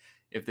 but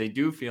if they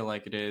do feel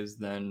like it is,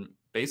 then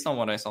based on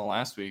what I saw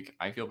last week,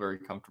 I feel very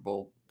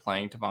comfortable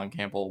playing Tevon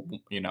Campbell,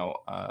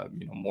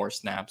 more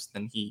snaps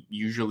than he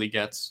usually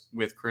gets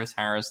with Chris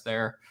Harris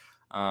there.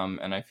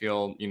 And I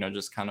feel,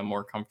 just kind of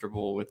more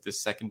comfortable with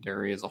this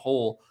secondary as a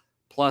whole,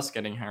 plus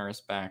getting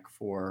Harris back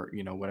for,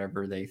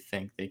 whatever they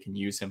think they can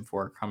use him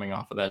for coming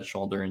off of that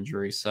shoulder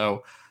injury.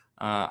 So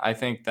I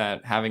think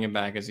that having him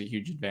back is a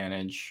huge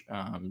advantage,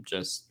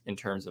 just in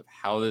terms of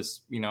how this,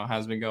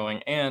 has been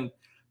going. And,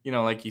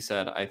 like you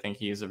said, I think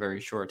he is a very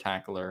short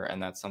tackler,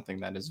 and that's something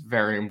that is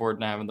very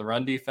important to have in the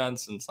run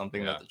defense and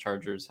something that the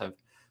Chargers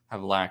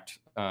have lacked,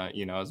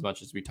 as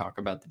much as we talk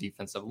about the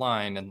defensive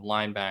line and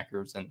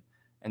linebackers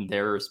and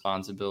their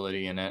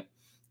responsibility in it.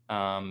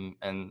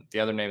 And the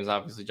other name is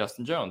obviously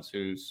Justin Jones,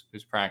 who's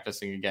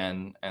practicing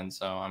again. And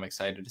so I'm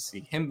excited to see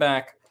him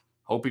back.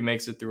 Hope he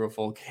makes it through a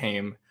full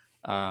game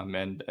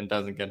and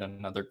doesn't get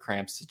another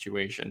cramp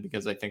situation,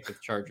 because I think the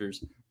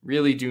Chargers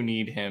really do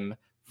need him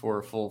for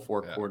a full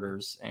 4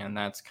 quarters. And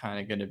that's kind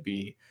of going to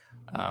be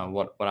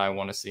what I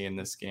want to see in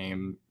this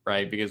game,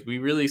 right? Because we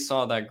really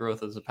saw that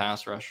growth as a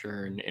pass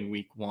rusher in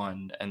week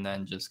 1, and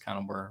then just kind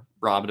of were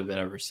robbed of it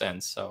ever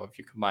since. So if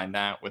you combine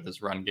that with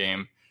his run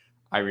game,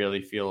 I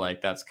really feel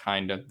like that's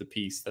kind of the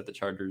piece that the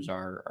Chargers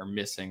are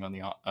missing on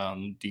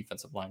the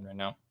defensive line right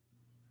now.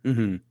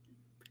 Mm-hmm.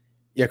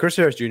 Yeah, Chris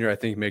Harris Jr., I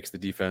think, makes the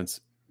defense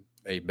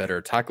a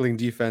better tackling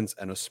defense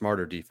and a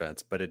smarter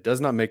defense, but it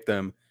does not make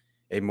them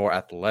a more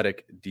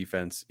athletic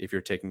defense if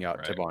you're taking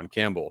out Tevon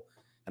Campbell.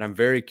 And I'm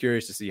very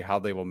curious to see how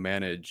they will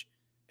manage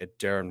a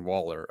Darren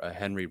Waller, a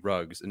Henry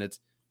Ruggs. And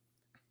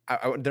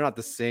they're not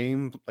the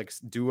same like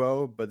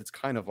duo, but it's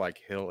kind of like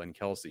Hill and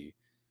Kelsey.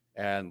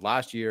 And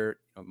last year,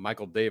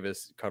 Michael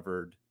Davis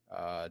covered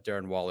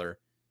Darren Waller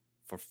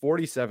for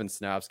 47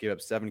 snaps, gave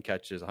up 7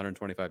 catches,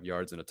 125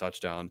 yards, and a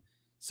touchdown,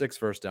 6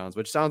 first downs,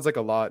 which sounds like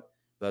a lot.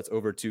 But that's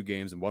over 2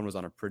 games, and one was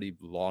on a pretty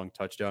long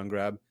touchdown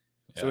grab.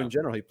 So in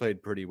general, he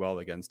played pretty well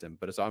against him.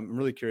 But so I'm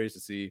really curious to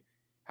see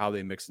how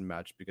they mix and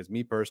match, because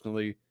me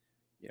personally,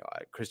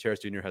 Chris Harris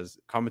Jr. has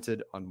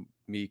commented on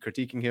me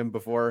critiquing him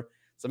before,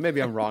 so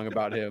maybe I'm wrong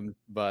about him.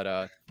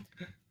 But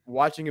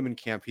watching him in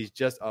camp, he's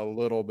just a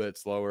little bit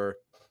slower.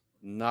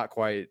 Not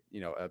quite,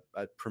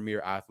 a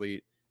premier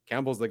athlete.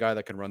 Campbell's the guy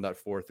that can run that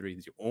 4-3.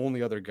 He's the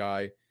only other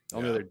guy, the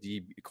only other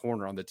D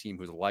corner on the team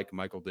who's like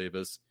Michael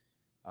Davis.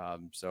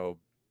 So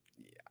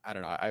I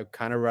don't know. I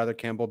kind of rather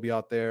Campbell be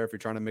out there if you're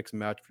trying to mix and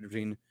match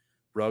between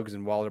Ruggs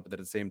and Waller, but at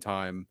the same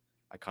time,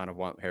 I kind of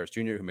want Harris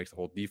Jr., who makes the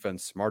whole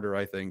defense smarter,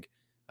 I think,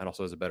 and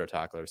also is a better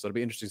tackler. So it'll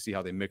be interesting to see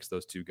how they mix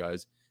those two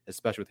guys,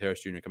 especially with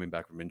Harris Jr. coming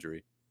back from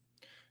injury.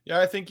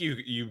 Yeah, I think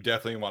you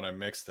definitely want to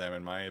mix them,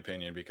 in my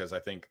opinion, because I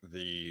think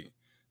the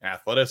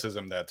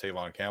athleticism that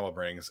Tevon Campbell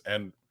brings,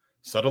 and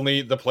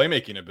suddenly the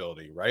playmaking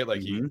ability, right?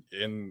 Like he,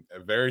 in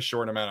a very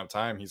short amount of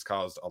time, he's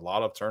caused a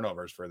lot of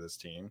turnovers for this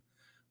team.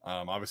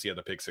 Obviously, he had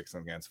the pick 6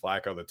 against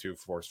Flacco, the 2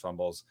 forced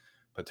fumbles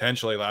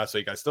potentially last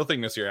week. I still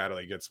think Nasir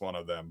Adderley gets one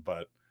of them,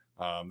 but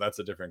that's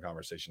a different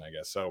conversation, I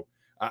guess. So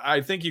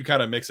I think you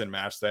kind of mix and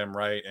match them,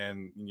 right?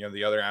 And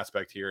the other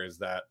aspect here is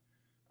that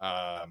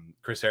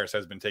Chris Harris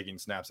has been taking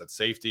snaps at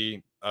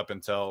safety up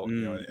until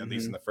at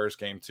least in the first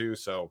game too.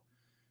 So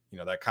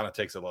that kind of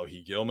takes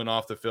Alohi Gilman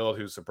off the field,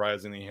 who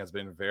surprisingly has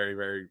been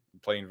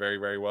playing very,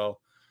 very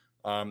well.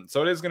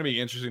 So it is going to be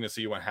interesting to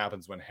see what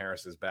happens when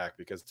Harris is back,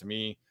 because to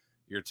me,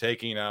 you're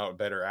taking out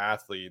better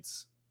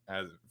athletes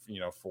as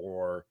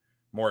for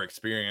more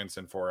experience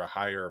and for a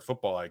higher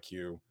football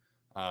IQ.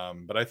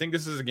 But I think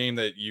this is a game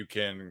that you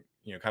can,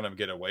 kind of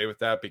get away with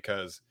that,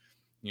 because,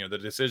 the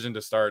decision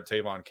to start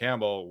Tevon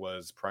Campbell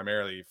was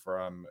primarily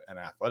from an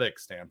athletic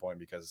standpoint,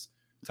 because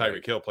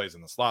Tyreek Hill plays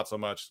in the slot so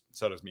much.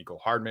 So does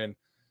Mecole Hardman.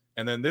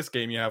 And then this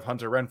game, you have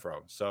Hunter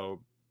Renfrow.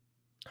 So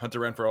Hunter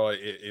Renfrow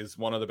is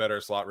one of the better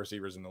slot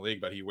receivers in the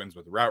league, but he wins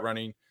with route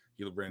running.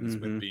 He wins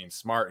with being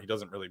smart. He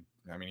doesn't really,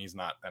 he's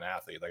not an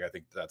athlete. Like, I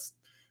think that's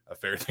a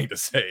fair thing to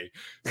say.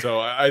 So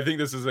I think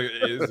this is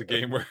a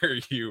game where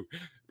you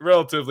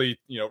relative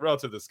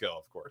to skill,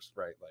 of course,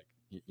 right? Like,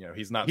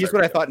 he's not. He's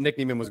what I thought Nick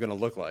Niemann was going to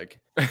look like.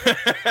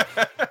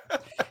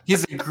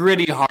 He's a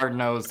gritty,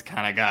 hard-nosed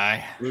kind of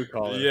guy. Blue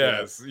collar.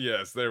 Yes,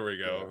 there we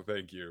go. Yeah.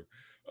 Thank you.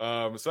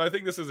 So I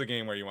think this is a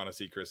game where you want to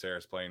see Chris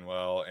Harris playing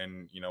well.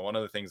 And, one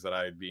of the things that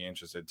I'd be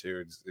interested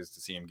to is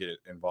to see him get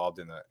involved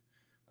in the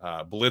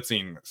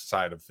blitzing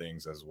side of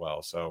things as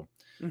well. So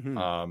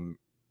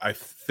I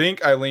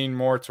think I lean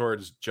more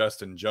towards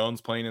Justin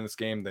Jones playing in this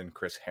game than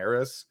Chris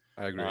Harris.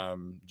 I agree.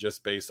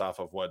 Just based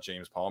off of what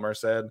James Palmer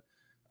said.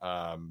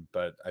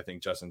 But I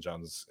think Justin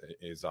Jones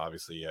is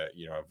obviously a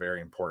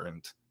very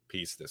important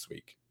piece this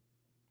week.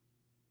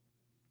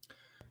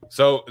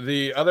 So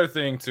the other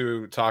thing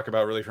to talk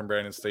about really from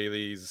Brandon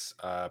Staley's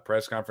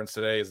press conference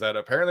today is that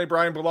apparently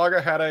Brian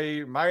Bulaga had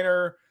a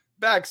minor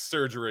back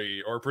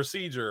surgery or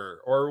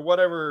procedure or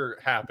whatever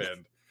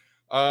happened.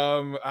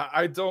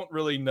 I don't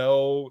really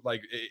know.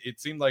 Like it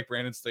seemed like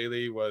Brandon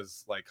Staley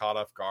was like caught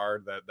off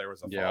guard that there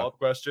was a follow-up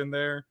question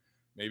there.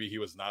 Maybe he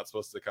was not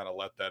supposed to kind of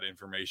let that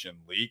information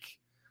leak.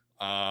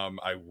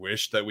 I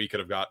wish that we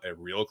could have got a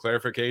real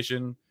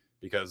clarification,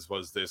 because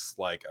was this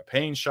like a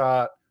pain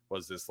shot?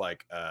 Was this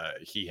like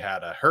he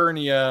had a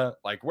hernia?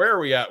 Like, where are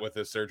we at with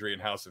this surgery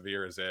and how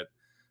severe is it?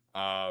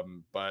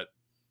 But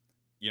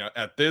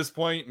at this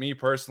point, me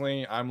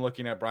personally, I'm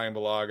looking at Brian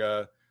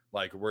Bulaga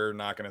like we're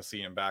not going to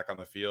see him back on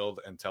the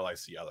field until I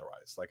see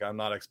otherwise. Like, I'm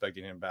not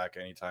expecting him back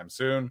anytime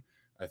soon.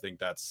 I think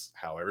that's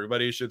how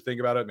everybody should think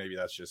about it. Maybe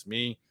that's just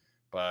me,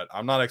 but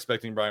I'm not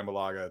expecting Brian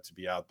Bulaga to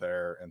be out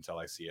there until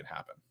I see it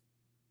happen.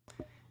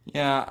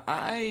 Yeah,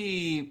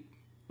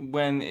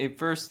 when it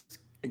first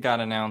got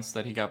announced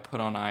that he got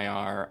put on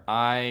IR,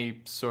 I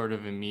sort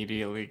of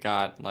immediately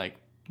got like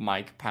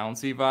Mike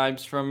Pouncey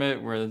vibes from it,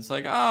 where it's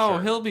like, oh,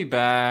 sure, he'll be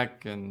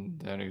back, and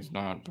then he's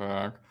not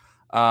back.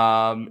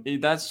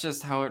 That's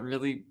just how it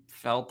really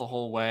felt the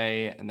whole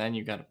way. And then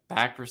you got a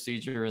back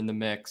procedure in the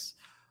mix.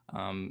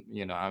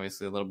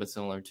 Obviously a little bit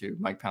similar to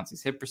Mike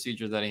Pouncey's hip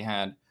procedure that he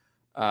had.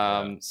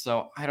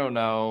 So I don't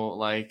know,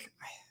 like,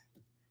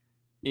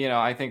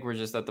 I think we're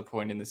just at the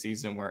point in the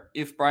season where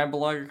if Brian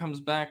Bulaga comes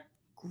back,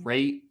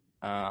 great.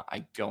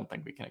 I don't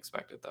think we can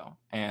expect it though.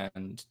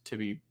 And to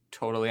be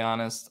totally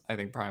honest, I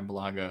think Brian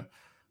Bulaga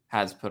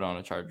has put on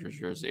a Chargers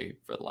jersey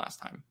for the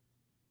last time.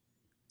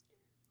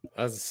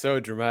 That's so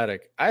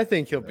dramatic. I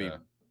think he'll be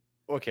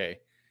okay.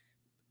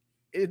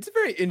 It's a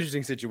very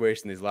interesting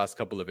situation, these last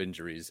couple of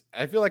injuries.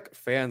 I feel like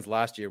fans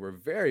last year were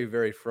very,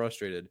 very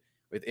frustrated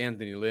with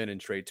Anthony Lynn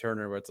and Trey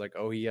Turner, where it's like,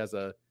 oh, he has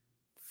a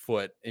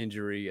foot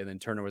injury, and then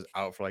Turner was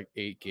out for like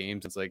 8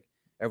 games. It's like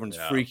everyone's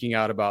freaking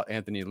out about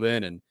Anthony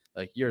Lynn and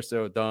like, you're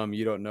so dumb,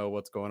 you don't know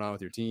what's going on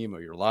with your team, or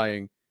you're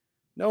lying.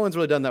 No one's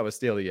really done that with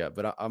Staley yet,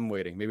 but I'm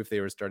waiting. Maybe if they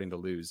were starting to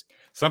lose.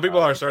 Some people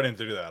are starting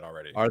to do that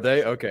already. Are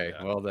they? Okay.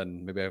 Yeah. Well,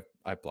 then maybe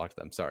I blocked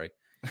them. Sorry.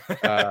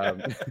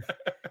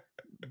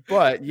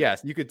 But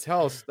yes, you could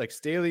tell like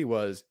Staley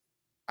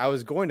I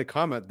was going to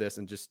comment this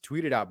and just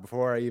tweet it out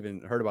before I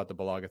even heard about the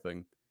Bulaga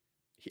thing.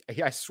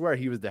 I swear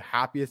he was the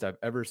happiest I've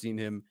ever seen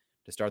him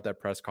to start that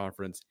press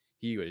conference.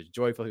 He was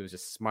joyful. He was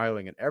just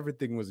smiling and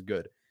everything was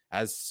good.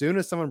 As soon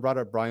as someone brought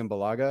up Brian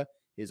Bulaga,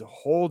 his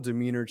whole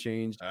demeanor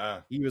changed.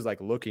 He was like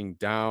looking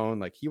down,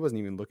 like he wasn't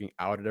even looking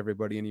out at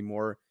everybody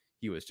anymore.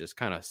 He was just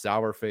kind of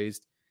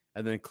sour-faced.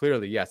 And then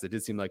clearly, yes, it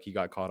did seem like he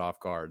got caught off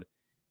guard,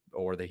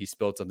 or that he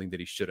spilled something that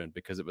he shouldn't,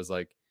 because it was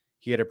like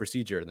he had a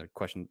procedure, and the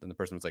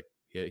person was like,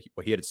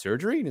 he had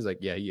surgery, and he's like,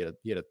 yeah, he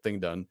had a thing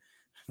done.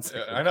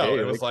 Like, I know,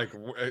 it was like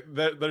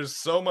there's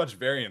so much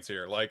variance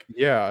here. Like,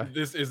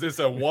 is this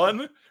a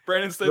 1,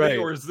 Brandon Staley, right,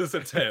 or is this a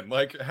 10?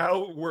 Like,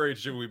 how worried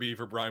should we be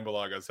for Brian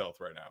Bulaga's health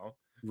right now?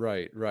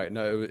 Right.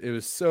 No, it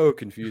was so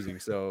confusing.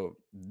 So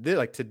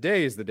like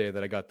today is the day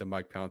that I got the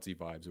Mike Pouncey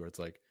vibes, where it's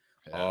like,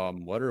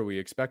 what are we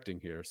expecting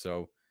here?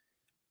 So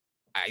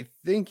I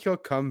think he'll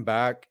come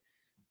back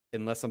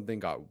unless something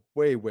got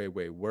way, way,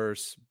 way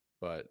worse.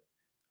 But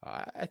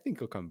I think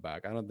he'll come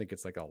back. I don't think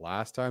it's like a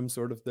last time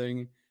sort of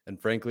thing. And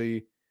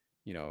frankly,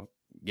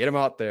 get him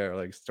out there.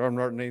 Like, Storm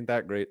Norton ain't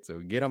that great, so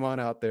get him on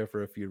out there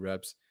for a few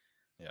reps.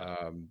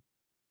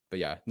 But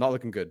yeah, not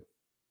looking good.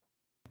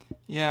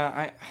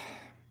 Yeah,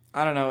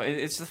 I don't know.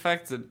 It's the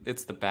fact that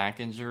it's the back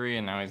injury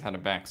and now he's had a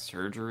back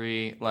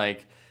surgery.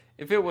 Like,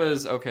 if it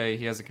was, okay,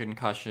 he has a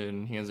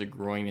concussion, he has a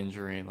groin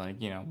injury, like,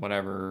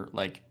 whatever,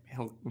 like,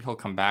 he'll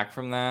come back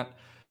from that.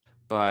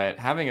 But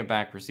having a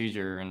back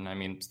procedure, and I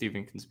mean,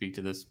 Steven can speak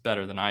to this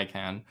better than I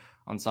can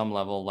on some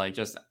level, like,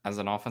 just as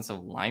an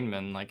offensive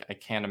lineman, like, I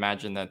can't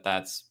imagine that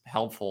that's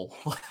helpful.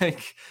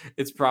 Like,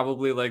 it's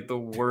probably like the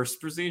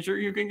worst procedure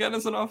you can get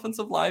as an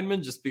offensive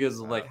lineman, just because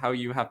of like how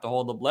you have to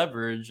hold up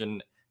leverage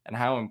and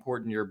how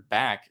important your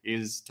back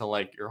is to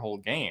like your whole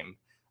game,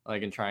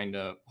 like in trying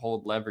to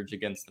hold leverage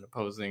against an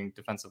opposing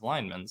defensive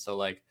lineman. So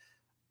like,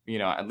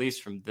 at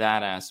least from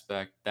that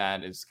aspect,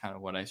 that is kind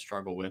of what I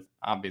struggle with.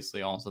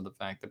 Obviously also the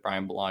fact that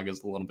Brian Bulaga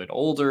is a little bit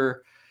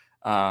older,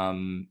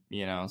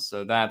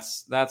 so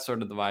that's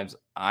sort of the vibes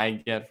I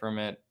get from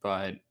it,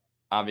 but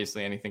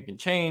obviously anything can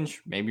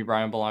change. Maybe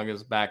Brian Bulaga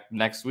is back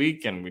next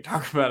week and we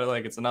talk about it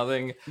like it's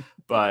nothing,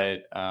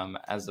 but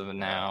as of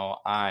now,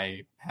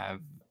 I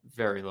have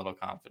very little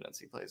confidence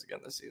he plays again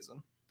this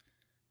season.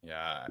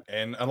 Yeah,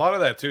 and a lot of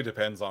that too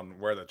depends on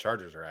where the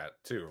Chargers are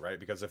at too, right?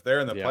 Because if they're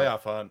in the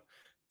playoff hunt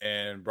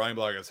and Brian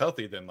Bulaga is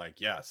healthy, then like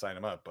sign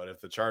him up. But if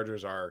the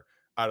Chargers are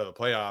out of the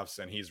playoffs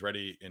and he's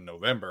ready in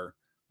November,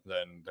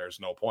 then there's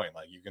no point.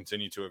 Like you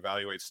continue to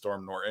evaluate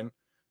Storm Norton.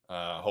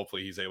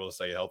 Hopefully he's able to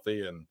stay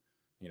healthy, and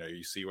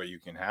you see what you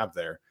can have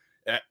there.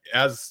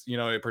 As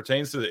it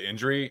pertains to the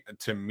injury,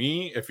 to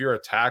me, if you're a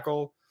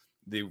tackle,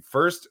 the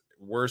first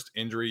worst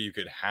injury you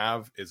could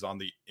have is on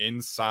the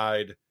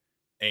inside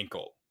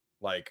ankle,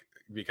 like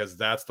because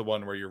that's the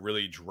one where you're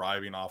really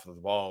driving off of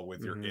the ball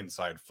with your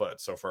inside foot.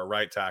 So for a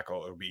right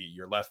tackle, it would be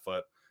your left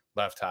foot,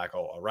 left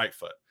tackle, a right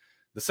foot.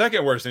 The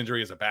second worst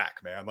injury is a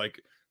back, man.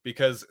 Like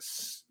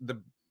because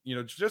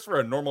just for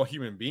a normal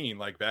human being,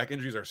 like back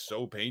injuries are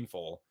so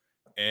painful.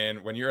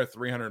 And when you're a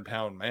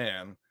 300-pound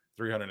man,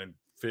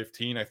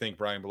 315, I think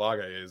Brian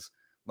Bulaga is,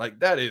 like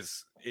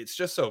it's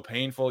just so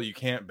painful. You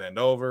can't bend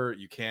over,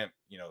 you can't,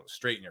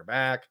 straighten your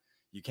back,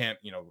 you can't,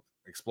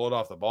 explode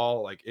off the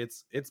ball. Like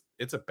it's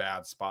a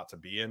bad spot to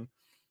be in.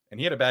 And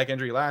he had a back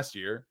injury last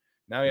year.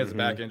 Now he has a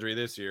back injury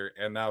this year,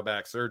 and now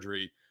back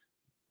surgery,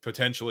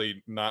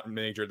 potentially not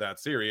major that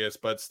serious,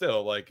 but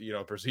still, like,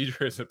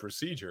 procedure is a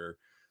procedure.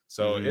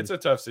 So it's a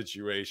tough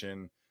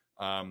situation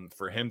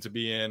for him to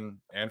be in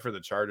and for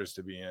the Chargers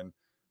to be in.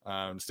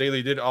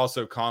 Staley did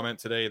also comment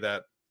today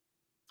that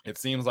it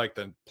seems like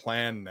the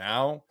plan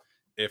now,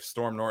 if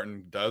Storm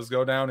Norton does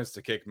go down, is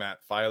to kick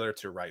Matt Filer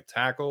to right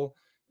tackle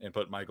and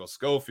put Michael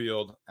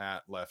Schofield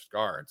at left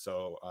guard.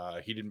 So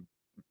he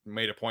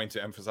made a point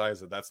to emphasize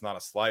that that's not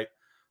a slight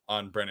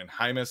on Brendan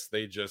Hymas.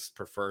 They just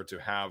prefer to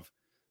have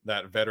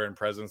that veteran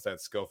presence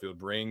that Schofield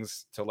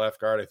brings to left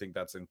guard. I think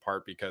that's in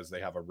part because they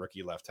have a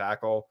rookie left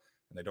tackle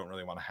and they don't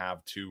really want to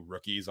have two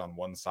rookies on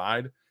one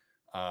side.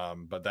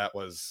 But that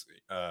was,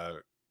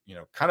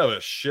 kind of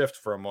a shift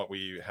from what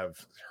we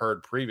have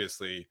heard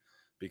previously,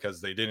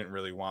 because they didn't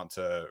really want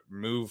to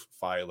move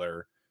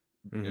Filer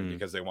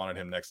because they wanted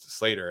him next to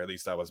Slater. At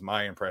least that was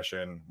my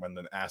impression when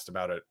they asked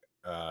about it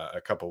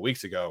a couple of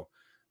weeks ago.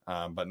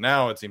 But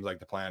now it seems like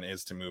the plan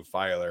is to move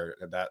Filer.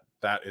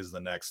 That is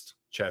the next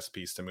chess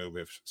piece to move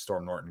if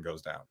Storm Norton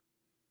goes down.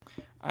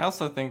 I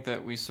also think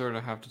that we sort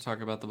of have to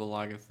talk about the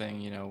Bulaga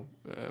thing.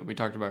 We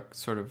talked about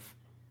sort of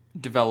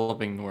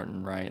developing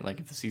Norton, right? Like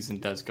if the season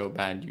does go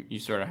bad, you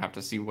sort of have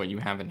to see what you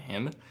have in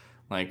him.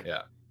 Like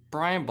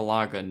Brian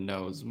Bulaga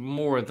knows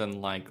more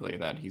than likely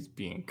that he's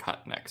being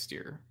cut next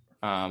year.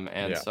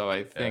 So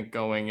I think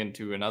going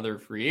into another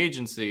free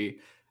agency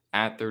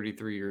at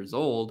 33 years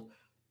old,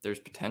 there's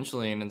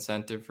potentially an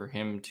incentive for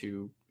him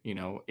to,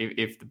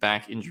 if the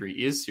back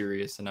injury is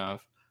serious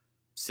enough,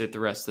 sit the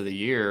rest of the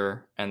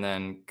year and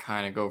then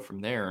kind of go from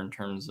there in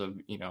terms of,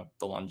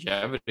 the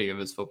longevity of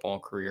his football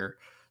career.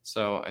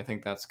 So I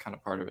think that's kind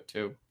of part of it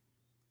too.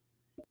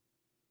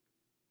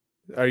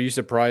 Are you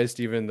surprised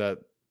even that,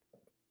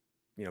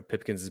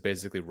 Pipkins is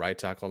basically right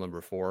tackle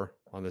number 4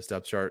 on this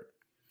depth chart?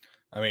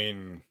 I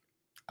mean,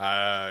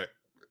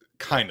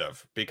 kind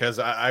of, because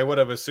I would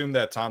have assumed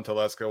that Tom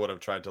Telesco would have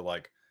tried to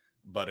like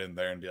butt in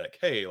there and be like,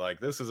 hey,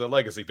 like this is a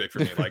legacy pick for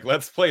me. Like,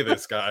 let's play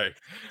this guy.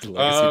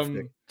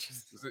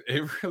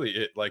 It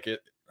really,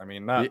 I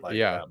mean, not like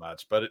that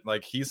much, but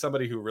he's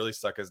somebody who really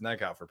stuck his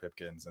neck out for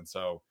Pipkins. And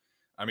so,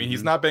 I mean,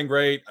 he's not been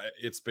great.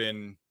 It's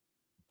been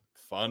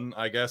fun,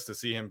 I guess, to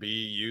see him be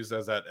used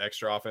as that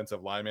extra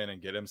offensive lineman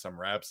and get him some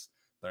reps.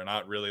 They're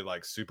not really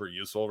like super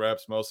useful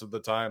reps most of the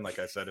time. Like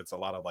I said, it's a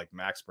lot of like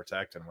max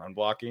protect and run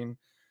blocking.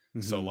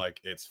 So like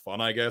it's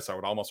fun, I guess. I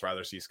would almost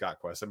rather see Scott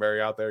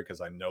Quessenberry out there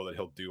because I know that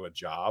he'll do a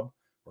job,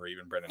 or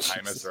even Brendan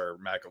Hymas or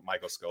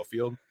Michael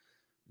Schofield.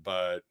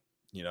 But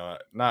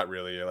not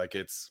really. Like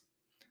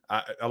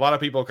a lot of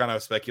people kind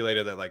of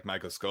speculated that like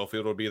Michael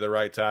Schofield would be the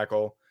right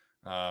tackle,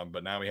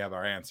 but now we have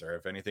our answer.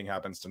 If anything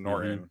happens to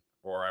Norton,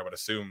 or I would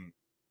assume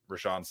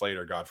Rashawn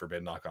Slater, God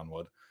forbid, knock on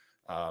wood,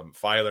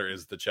 Filer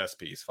is the chess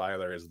piece.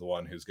 Filer is the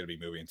one who's going to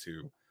be moving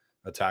to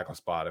a tackle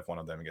spot if one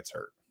of them gets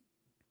hurt.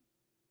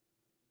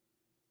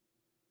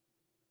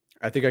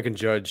 I think I can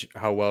judge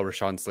how well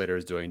Rashawn Slater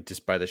is doing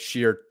just by the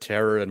sheer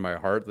terror in my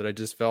heart that I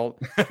just felt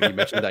when you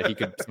mentioned that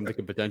something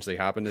could potentially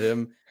happen to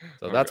him.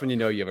 So that's when you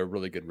know you have a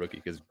really good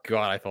rookie, because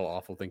God, I felt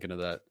awful thinking of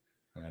that.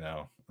 I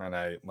know. And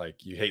I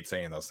you hate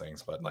saying those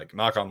things, but like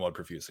knock on wood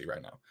profusely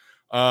right now.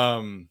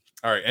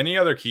 All right. Any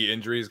other key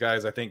injuries,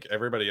 guys? I think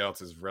everybody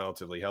else is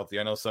relatively healthy.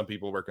 I know some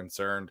people were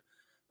concerned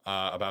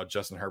about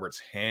Justin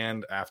Herbert's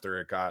hand after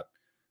it got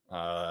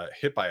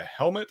hit by a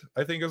helmet,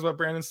 I think is what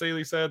Brandon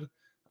Staley said.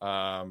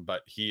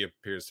 But he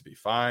appears to be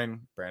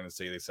fine. Brandon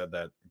Staley said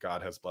that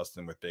God has blessed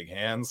him with big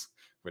hands,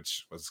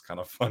 which was kind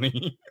of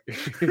funny.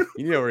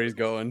 You know where he's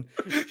going.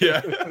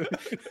 Yeah.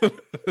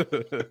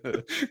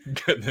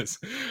 Goodness.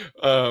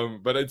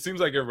 But it seems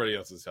like everybody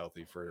else is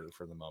healthy for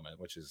the moment,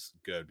 which is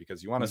good,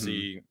 because you want to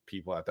see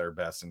people at their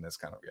best in this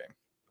kind of game.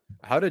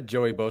 How did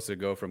Joey Bosa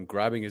go from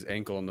grabbing his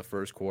ankle in the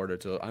first quarter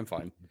to I'm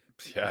fine?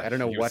 Yeah, I don't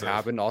know what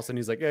happened. All of a sudden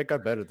he's like, yeah, it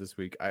got better this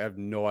week. I have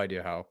no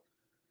idea how.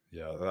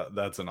 Yeah,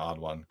 that's an odd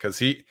one, because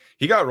he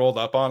got rolled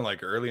up on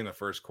like early in the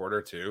first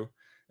quarter too,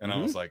 And I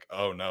was like,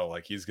 oh no,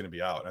 like he's going to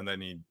be out. And then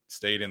he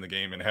stayed in the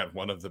game and had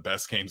one of the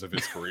best games of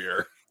his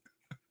career.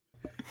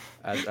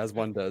 as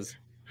one does.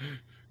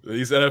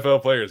 These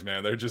NFL players,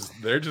 man, they're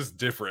just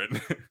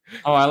different.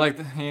 Oh, I like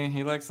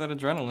he likes that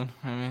adrenaline.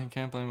 I mean,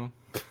 can't blame him.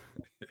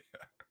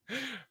 Yeah.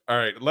 All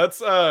right,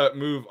 let's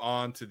move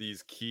on to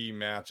these key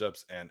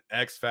matchups and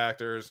X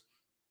factors.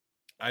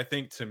 I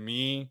think to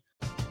me,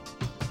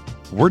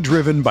 we're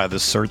driven by the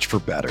search for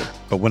better.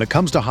 But when it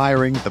comes to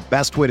hiring, the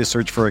best way to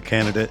search for a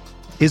candidate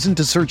isn't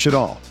to search at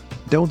all.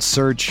 Don't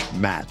search,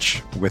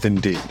 match with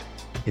Indeed.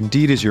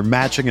 Indeed is your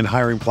matching and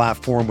hiring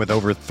platform with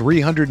over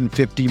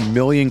 350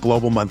 million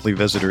global monthly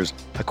visitors,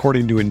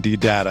 according to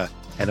Indeed data,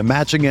 and a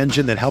matching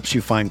engine that helps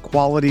you find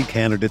quality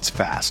candidates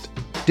fast.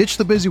 Ditch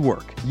the busy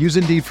work. Use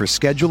Indeed for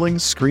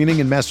scheduling, screening,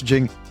 and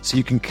messaging so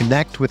you can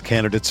connect with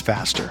candidates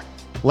faster.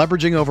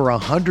 Leveraging over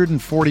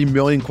 140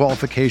 million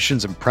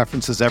qualifications and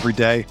preferences every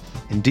day,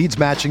 Indeed's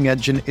matching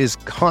engine is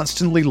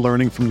constantly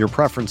learning from your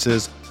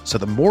preferences, so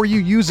the more you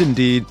use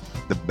Indeed,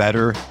 the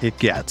better it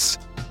gets.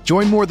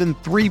 Join more than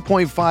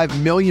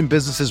 3.5 million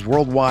businesses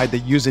worldwide that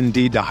use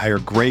Indeed to hire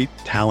great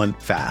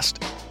talent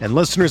fast. And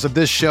listeners of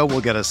this show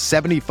will get a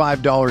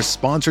 $75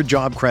 sponsored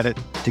job credit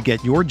to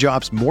get your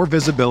jobs more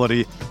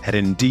visibility at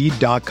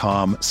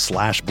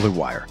Indeed.com/Blue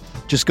Wire.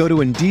 Just go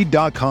to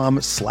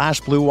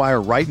Indeed.com/Blue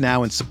Wire right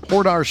now and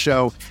support our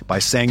show by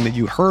saying that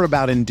you heard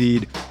about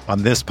Indeed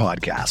on this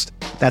podcast.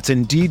 That's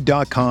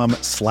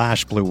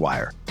Indeed.com/Blue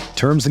Wire.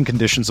 Terms and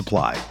conditions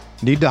apply.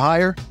 Need to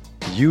hire?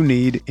 You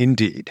need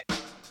Indeed.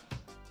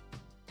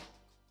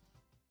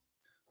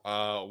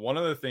 One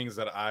of the things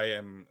that I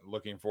am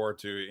looking forward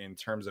to in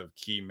terms of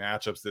key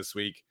matchups this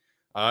week,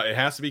 it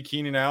has to be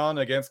Keenan Allen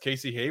against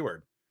Casey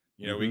Hayward.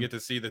 You know, we get to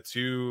see the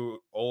two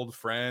old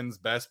friends,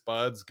 best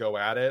buds, go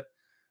at it.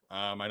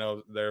 I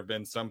know there have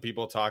been some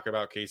people talk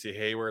about Casey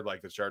Hayward,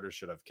 like the Chargers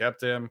should have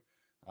kept him.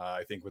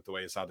 I think with the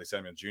way Asante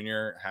Samuel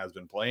Jr. has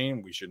been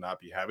playing, we should not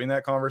be having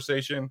that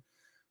conversation.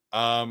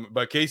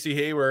 But Casey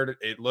Hayward,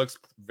 it looks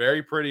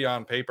very pretty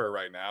on paper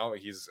right now.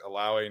 He's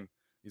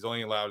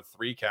only allowed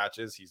 3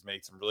 catches. He's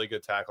made some really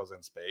good tackles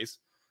in space,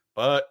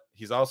 but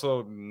he's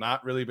also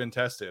not really been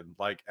tested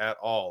like at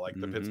all. Like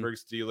the Pittsburgh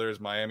Steelers,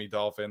 Miami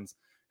Dolphins,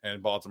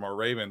 and Baltimore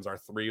Ravens are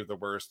 3 of the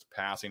worst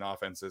passing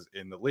offenses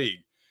in the league.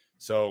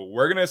 So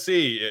we're going to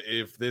see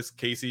if this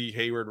Casey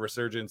Hayward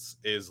resurgence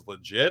is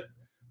legit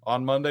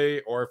on Monday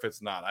or if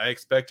it's not. I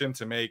expect him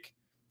to make,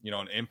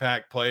 an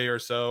impact play or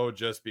so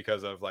just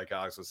because of, like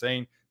Alex was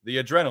saying, the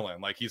adrenaline.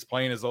 Like he's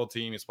playing his old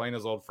team. He's playing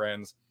his old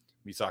friends.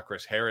 We saw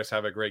Chris Harris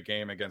have a great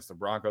game against the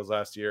Broncos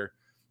last year.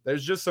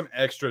 There's just some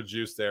extra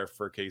juice there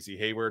for Casey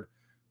Hayward.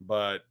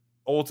 But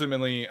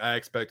ultimately, I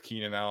expect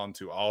Keenan Allen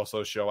to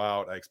also show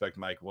out. I expect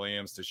Mike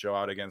Williams to show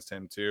out against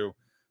him too.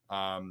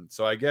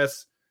 So I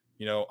guess,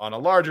 on a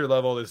larger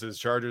level, this is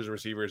Chargers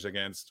receivers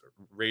against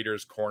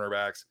Raiders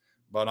cornerbacks.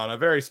 But on a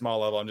very small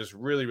level, I'm just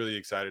really, really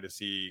excited to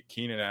see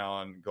Keenan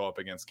Allen go up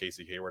against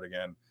Casey Hayward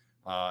again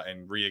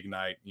and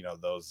reignite,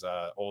 those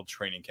old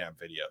training camp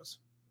videos.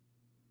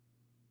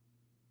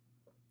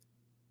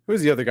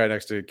 Who's the other guy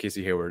next to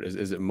Casey Hayward?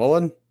 Is it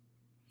Mullen?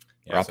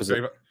 Yeah, opposite?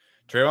 So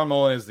Trayvon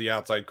Mullen is the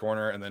outside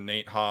corner, and then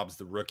Nate Hobbs,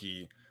 the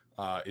rookie,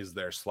 is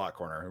their slot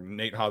corner.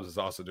 Nate Hobbs is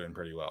also doing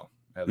pretty well,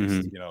 at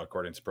least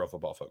according to Pro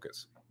Football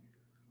Focus.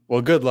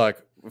 Well, good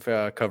luck with,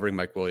 covering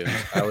Mike Williams.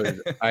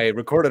 I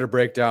recorded a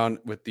breakdown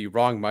with the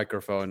wrong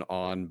microphone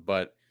on,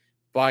 but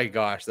by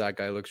gosh, that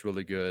guy looks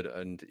really good,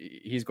 and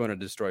he's going to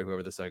destroy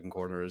whoever the second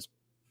corner is.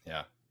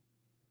 Yeah.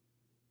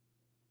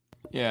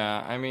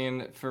 Yeah, I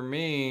mean, for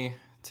me,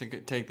 to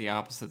take the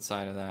opposite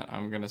side of that,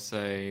 I'm going to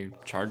say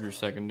Chargers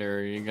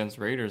secondary against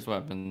Raiders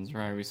weapons,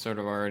 right? We sort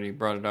of already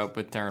brought it up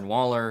with Darren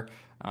Waller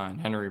and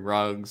Henry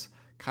Ruggs,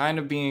 kind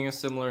of being a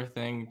similar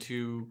thing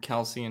to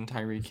Kelsey and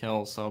Tyreek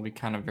Hill. So I'll be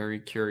kind of very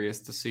curious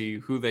to see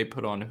who they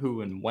put on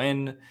who and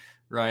when,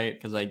 right?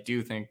 Because I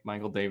do think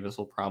Michael Davis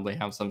will probably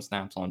have some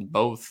snaps on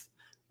both.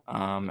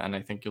 And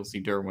I think you'll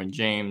see Derwin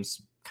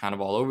James kind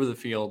of all over the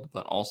field,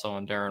 but also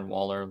on Darren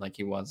Waller like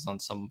he was on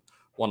some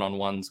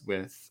one-on-ones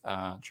with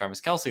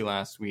Travis Kelsey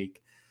last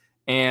week.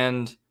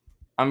 And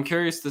I'm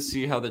curious to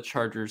see how the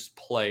Chargers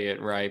play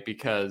it, right?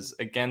 Because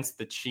against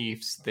the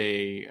Chiefs,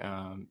 they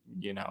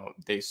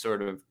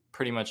sort of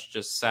pretty much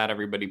just sat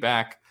everybody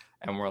back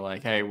and we're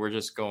like, hey, we're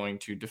just going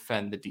to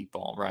defend the deep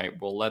ball, right?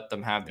 We'll let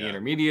them have the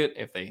intermediate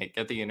if they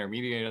get the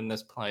intermediate in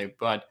this play,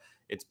 but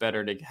it's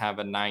better to have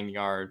a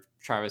 9-yard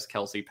Travis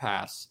Kelsey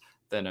pass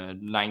than a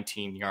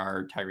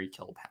 19-yard Tyreek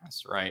Hill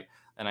pass, right?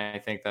 And I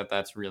think that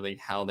that's really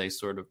how they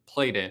sort of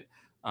played it.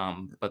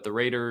 But the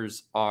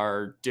Raiders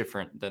are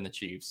different than the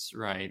Chiefs,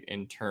 right?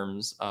 In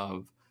terms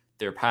of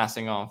their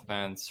passing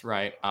offense,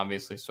 right?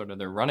 Obviously sort of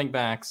their running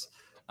backs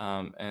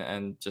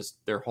and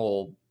just their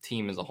whole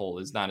team as a whole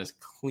is not as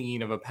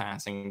clean of a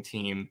passing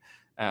team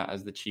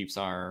as the Chiefs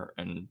are,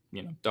 and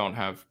don't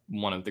have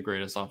one of the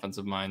greatest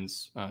offensive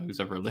minds who's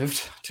ever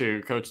lived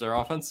to coach their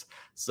offense.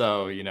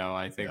 So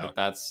I think that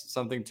that's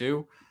something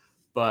too.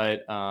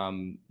 But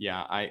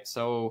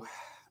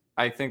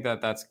I think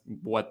that that's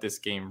what this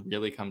game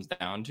really comes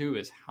down to,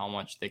 is how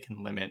much they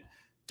can limit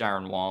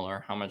Darren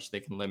Waller, how much they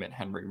can limit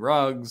Henry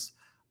Ruggs,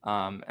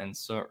 and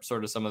sort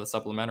of some of the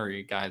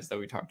supplementary guys that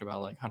we talked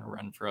about, like Hunter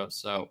Renfrow.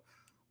 So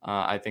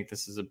I think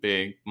this is a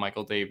big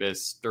Michael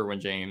Davis, Derwin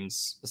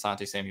James,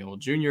 Asante Samuel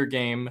Jr.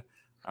 game.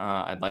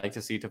 I'd like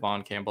to see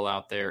Devon Campbell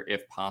out there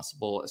if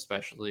possible,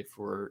 especially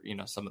for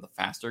some of the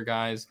faster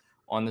guys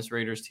on this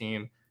Raiders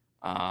team.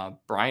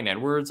 Brian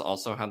Edwards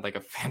also had like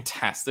a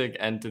fantastic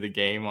end to the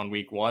game on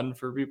week 1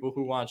 for people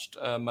who watched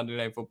Monday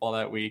Night Football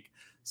that week.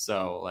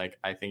 So like,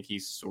 I think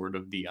he's sort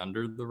of the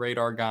under the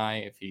radar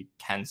guy, if he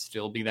can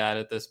still be that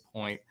at this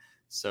point.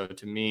 So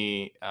to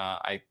me,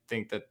 I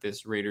think that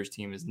this Raiders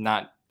team is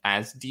not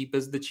as deep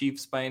as the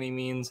Chiefs by any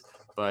means,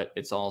 but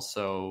it's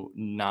also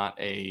not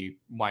a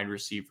wide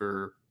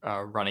receiver,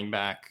 running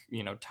back,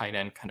 tight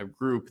end kind of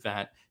group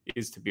that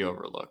is to be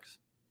overlooked.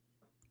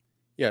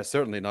 Yeah,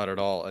 certainly not at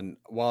all. And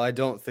while I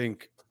don't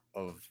think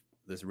of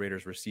this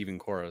Raiders receiving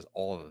core as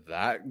all of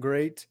that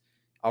great,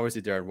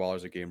 obviously Darren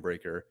Waller's a game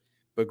breaker,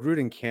 but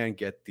Gruden can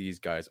get these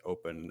guys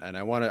open. And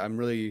I'm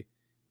really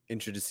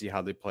interested to see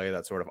how they play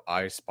that sort of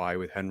I spy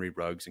with Henry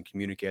Ruggs and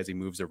communicate as he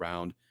moves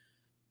around.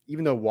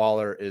 Even though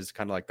Waller is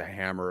kind of like the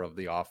hammer of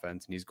the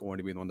offense and he's going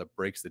to be the one that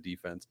breaks the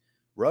defense,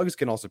 Ruggs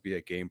can also be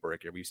a game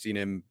breaker. We've seen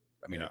him,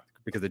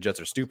 because the Jets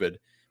are stupid,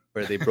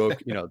 but they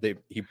broke,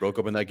 he broke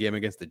up in that game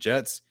against the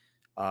Jets.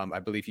 I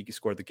believe he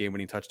scored the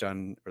game-winning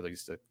touchdown, or at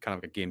least kind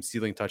of a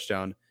game-sealing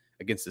touchdown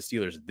against the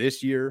Steelers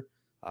this year.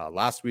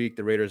 Last week,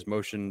 the Raiders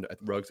motioned at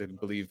Ruggs, I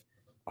believe,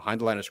 behind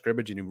the line of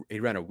scrimmage, and he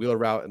ran a wheel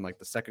route in like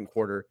the second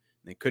quarter,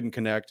 and they couldn't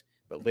connect.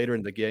 But later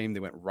in the game,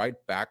 they went right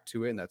back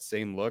to it in that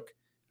same look.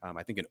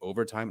 I think in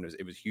overtime,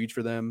 it was huge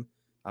for them.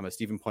 As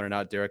Stephen pointed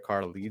out, Derek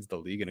Carr leads the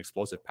league in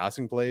explosive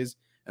passing plays,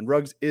 and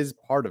Ruggs is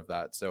part of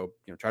that. So,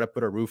 try to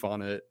put a roof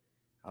on it.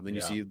 Then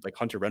you see like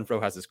Hunter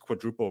Renfrow has this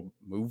quadruple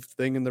move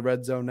thing in the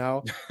red zone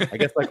now. I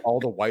guess like all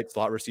the white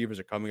slot receivers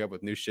are coming up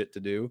with new shit to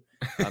do,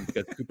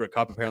 because Cooper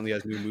Kupp apparently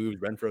has new moves.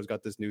 Renfrow's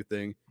got this new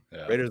thing.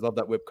 Yeah. Raiders love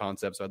that whip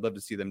concept, so I'd love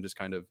to see them just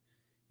kind of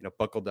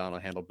buckle down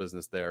and handle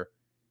business there.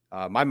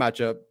 My key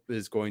matchup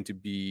is going to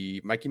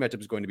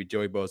be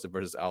Joey Bosa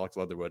versus Alex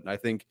Leatherwood, and I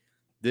think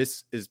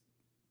this is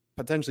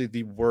potentially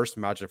the worst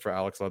matchup for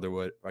Alex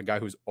Leatherwood, a guy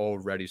who's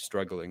already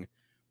struggling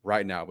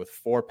right now with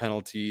 4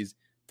 penalties.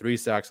 3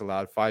 sacks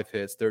allowed, 5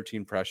 hits,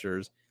 13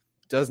 pressures.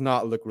 Does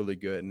not look really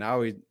good.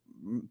 Now,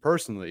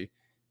 personally,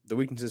 the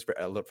weaknesses for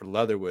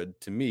Leatherwood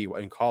to me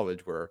in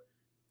college were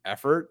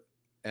effort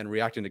and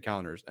reacting to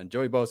counters. And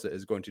Joey Bosa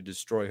is going to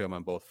destroy him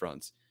on both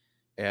fronts.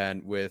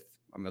 And I'm going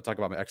to talk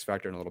about my X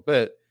factor in a little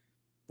bit,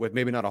 with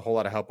maybe not a whole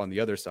lot of help on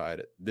the other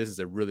side, this is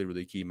a really,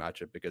 really key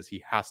matchup because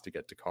he has to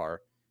get to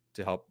Carr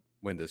to help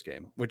win this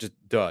game, which is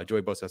duh.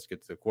 Joey Bosa has to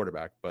get to the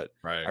quarterback. But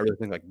right. I really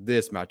think like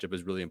this matchup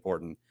is really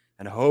important.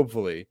 And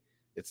hopefully,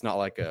 it's not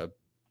like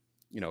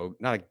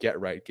not a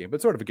get right game,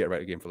 but sort of a get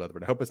right game for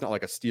Leatherwood. I hope it's not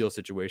like a steal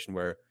situation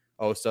where,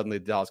 suddenly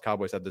the Dallas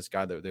Cowboys have this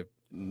guy that they've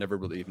never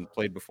really even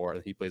played before.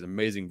 And he plays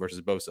amazing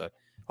versus Bosa.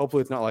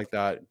 Hopefully it's not like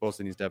that. Bosa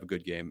needs to have a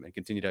good game and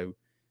continue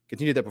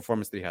that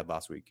performance that he had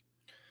last week.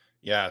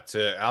 Yeah.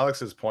 To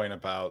Alex's point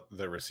about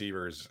the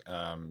receivers,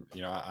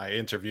 I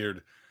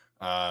interviewed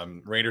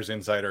Raiders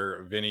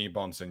insider Vinny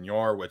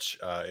Bonsignor, which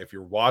if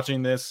you're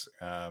watching this,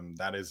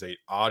 that is a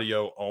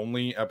audio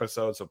only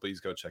episode. So please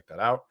go check that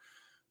out.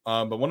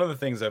 But one of the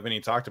things that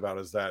Vinny talked about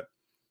is that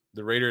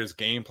the Raiders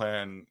game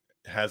plan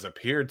has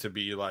appeared to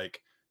be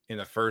like in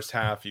the first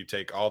half, you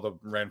take all the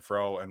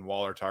Renfrow and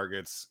Waller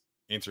targets,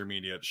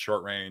 intermediate,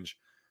 short range.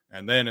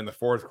 And then in the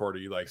fourth quarter,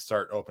 you like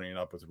start opening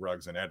up with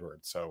Ruggs and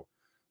Edwards. So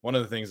one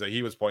of the things that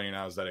he was pointing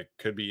out is that it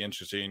could be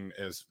interesting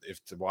is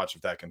to watch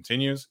if that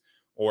continues,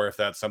 or if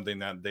that's something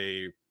that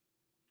they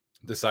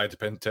decide to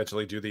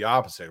potentially do the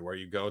opposite, where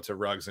you go to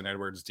Ruggs and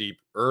Edwards deep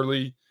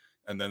early,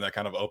 and then that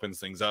kind of opens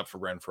things up for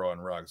Renfrow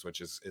and Ruggs,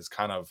 which is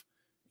kind of,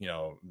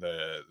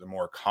 the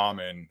more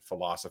common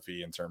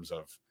philosophy in terms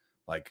of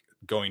like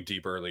going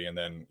deep early and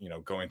then,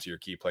 going to your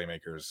key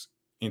playmakers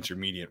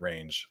intermediate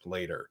range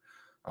later,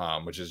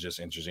 which is just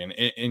interesting.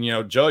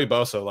 And Joey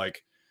Bosa,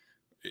 like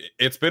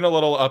it's been a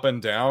little up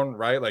and down,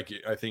 right? Like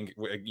I think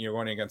you're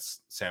going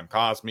against Sam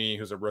Cosmi,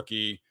 who's a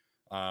rookie,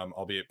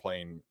 albeit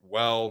playing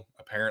well,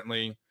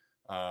 apparently.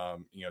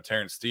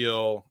 Terrence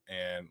Steele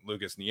and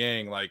Lucas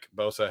Niang, like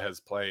Bosa has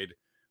played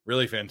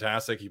really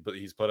fantastic.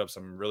 He's put up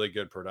some really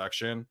good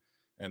production.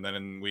 And then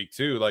in week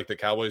 2, like the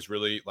Cowboys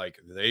really, like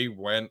they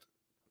went,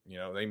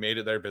 they made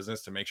it their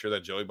business to make sure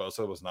that Joey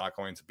Bosa was not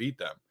going to beat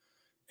them.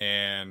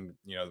 And,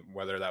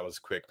 whether that was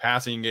quick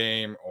passing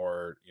game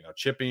or,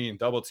 chipping,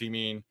 double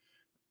teaming,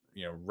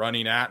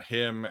 running at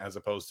him as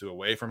opposed to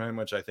away from him,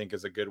 which I think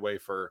is a good way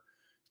for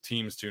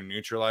teams to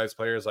neutralize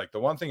players. Like the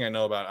one thing I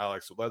know about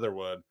Alex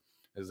Leatherwood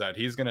is that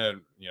he's going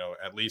to,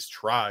 at least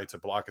try to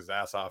block his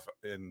ass off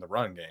in the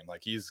run game.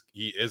 Like he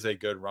is a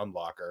good run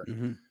blocker.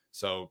 Mm-hmm.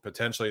 So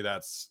potentially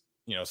that's,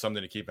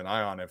 something to keep an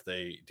eye on if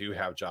they do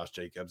have Josh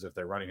Jacobs, if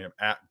they're running him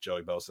at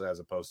Joey Bosa as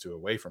opposed to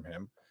away from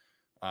him.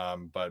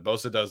 But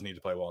Bosa does need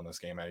to play well in this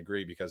game. I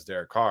agree, because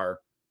Derek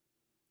Carr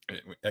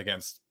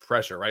against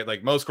pressure, right?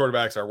 Like most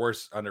quarterbacks are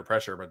worse under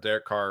pressure, but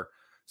Derek Carr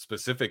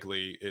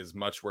specifically is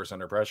much worse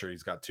under pressure.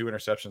 He's got 2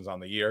 interceptions on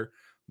the year.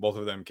 Both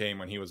of them came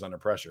when he was under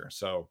pressure.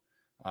 So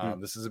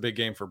this is a big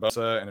game for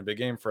Bosa and a big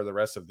game for the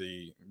rest of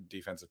the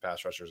defensive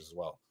pass rushers as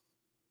well.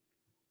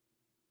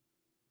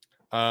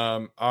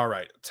 All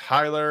right,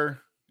 Tyler.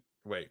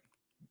 Wait,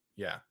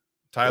 yeah,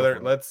 Tyler.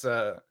 Let's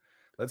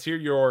hear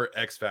your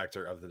X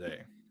factor of the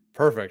day.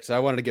 Perfect. So I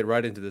wanted to get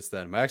right into this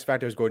then. My X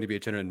factor is going to be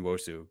Uchenna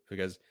Nwosu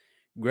because,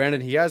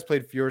 granted, he has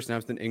played fewer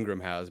snaps than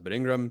Ingram has, but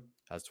Ingram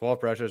has 12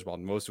 pressures while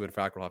Nwosu and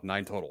Fackrell have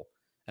 9 total.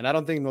 And I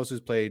don't think Nwosu's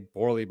played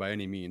poorly by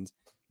any means,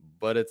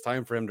 but it's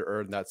time for him to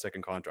earn that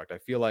second contract. I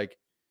feel like,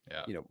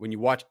 when you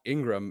watch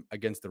Ingram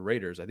against the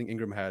Raiders, I think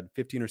Ingram had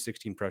 15 or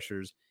 16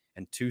 pressures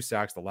and 2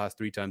 sacks the last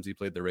 3 times he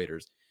played the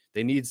Raiders.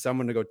 They need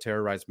someone to go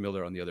terrorize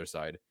Miller on the other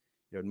side.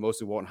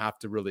 Nwosu won't have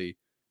to really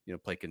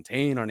play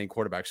contain on any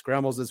quarterback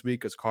scrambles this week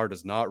because Carr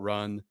does not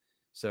run.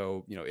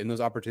 So, in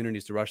those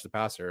opportunities to rush the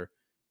passer,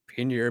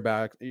 pin your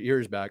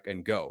ears back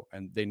and go.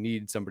 And they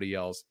need somebody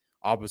else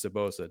opposite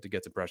Bosa to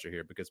get some pressure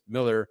here because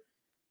Miller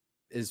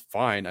is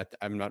fine. I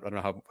don't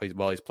know how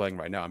well he's playing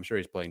right now. I'm sure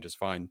he's playing just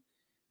fine.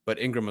 But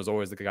Ingram was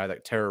always the guy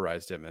that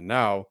terrorized him. And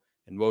now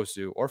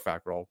Nwosu or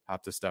Fackrell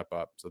have to step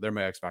up. So they're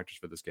my X factors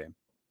for this game.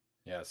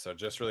 Yeah, so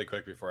just really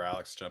quick before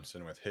Alex jumps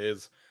in with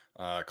his,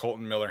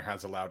 Colton Miller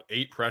has allowed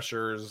 8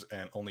 pressures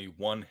and only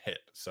 1 hit.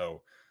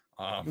 So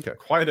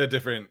quite a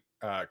different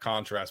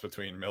contrast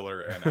between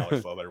Miller and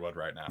Alex Leatherwood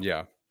right now.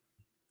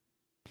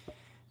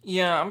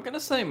 Yeah, I'm going to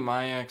say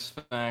my X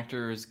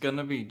factor is going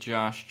to be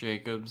Josh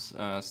Jacobs.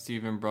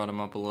 Steven brought him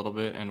up a little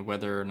bit, and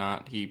whether or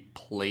not he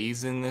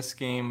plays in this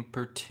game,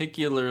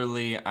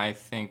 particularly I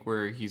think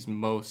where he's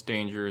most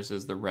dangerous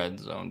is the red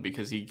zone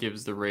because he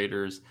gives the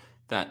Raiders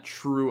that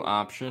true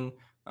option.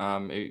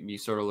 You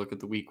sort of look at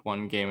the week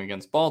 1 game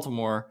against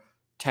Baltimore,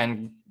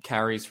 10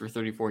 carries for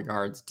 34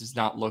 yards does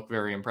not look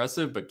very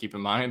impressive, but keep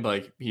in mind,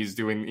 like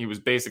he was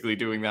basically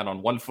doing that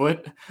on 1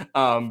 foot,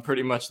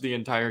 pretty much the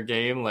entire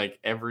game. Like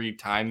every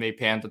time they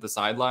panned to the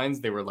sidelines,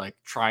 they were like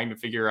trying to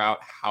figure out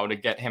how to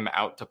get him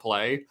out to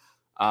play.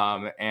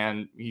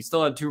 And he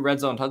still had 2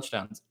 red zone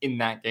touchdowns in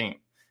that game.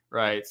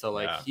 Right. So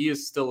he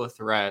is still a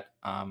threat,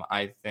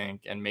 I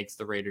think, and makes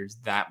the Raiders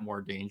that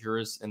more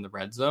dangerous in the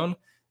red zone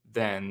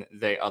than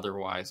they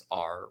otherwise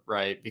are.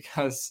 Right.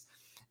 Because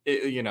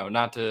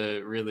not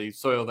to really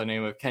soil the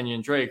name of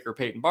Kenyon Drake or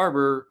Peyton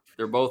Barber,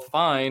 they're both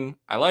fine.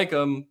 I like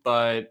them,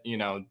 but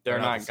they're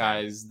not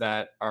guys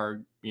that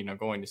are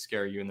going to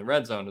scare you in the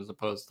red zone, as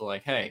opposed to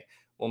like, hey,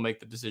 we'll make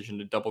the decision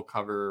to double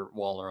cover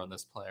Waller on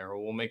this play, or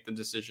we'll make the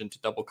decision to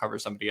double cover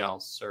somebody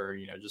else, or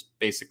just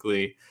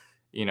basically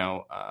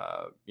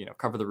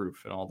cover the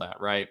roof and all that,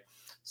 right?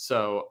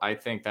 So I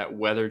think that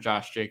whether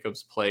Josh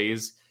Jacobs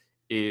plays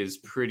is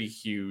pretty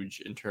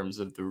huge in terms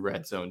of the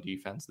red zone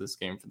defense this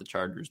game for the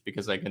Chargers,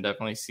 because I can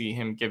definitely see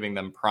him giving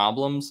them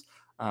problems.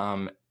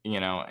 And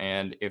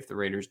if the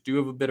Raiders do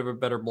have a bit of a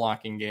better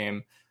blocking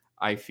game,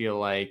 I feel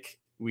like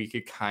we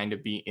could kind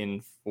of be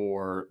in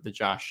for the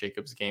Josh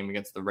Jacobs game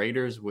against the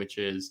Raiders, which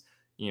is,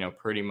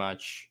 pretty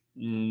much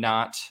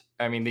not,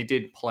 they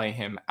did play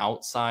him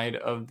outside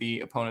of the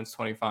opponent's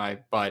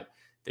 25, but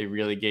they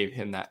really gave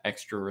him that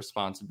extra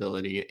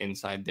responsibility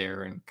inside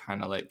there and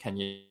kind of let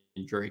Kenyon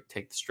Drake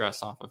take the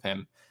stress off of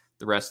him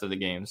the rest of the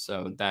game.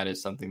 So that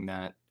is something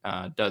that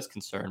does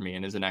concern me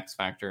and is an X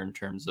factor in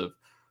terms of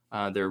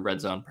their red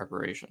zone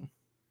preparation.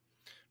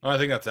 I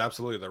think that's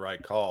absolutely the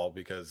right call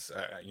because,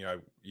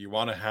 you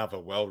want to have a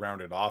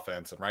well-rounded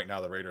offense. And right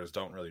now the Raiders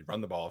don't really run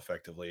the ball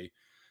effectively.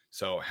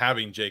 So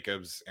having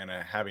Jacobs and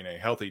having a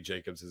healthy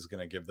Jacobs is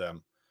going to give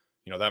them,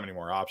 that many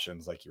more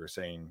options, like you were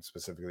saying,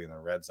 specifically in the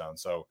red zone.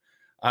 So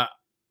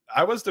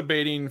I was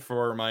debating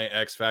for my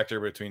X factor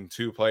between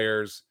 2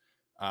 players.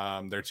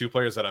 They're 2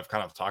 players that I've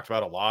kind of talked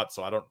about a lot.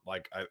 So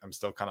I'm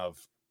still kind of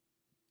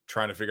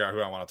trying to figure out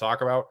who I want to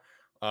talk about.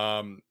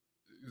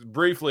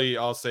 Briefly,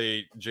 I'll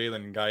say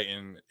Jalen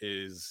Guyton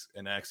is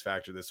an X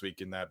factor this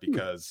week in that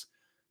because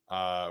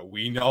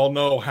we all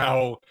know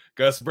how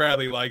Gus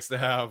Bradley likes to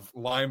have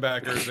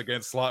linebackers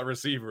against slot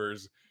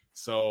receivers.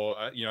 So,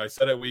 I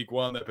said at week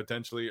 1 that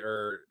potentially,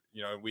 or,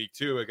 week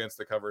 2 against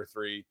the cover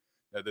 3,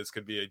 that this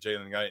could be a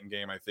Jalen Guyton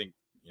game. I think,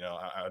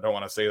 I don't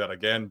want to say that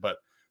again, but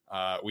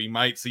we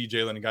might see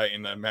Jalen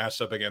Guyton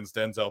matched up against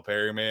Denzel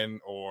Perryman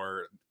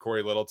or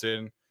Corey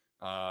Littleton.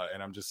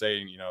 And I'm just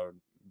saying,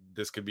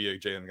 this could be a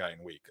Jalen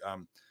Guyton week.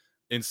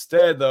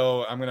 Instead,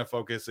 though, I'm going to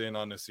focus in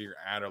on Nasir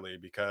Adderley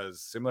because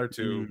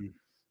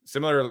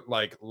similar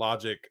like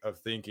logic of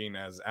thinking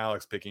as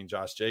Alex picking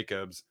Josh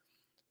Jacobs,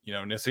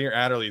 Nasir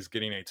Adderley is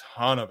getting a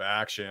ton of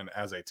action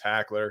as a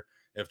tackler.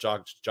 If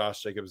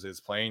Josh Jacobs is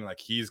playing, like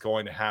he's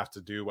going to have to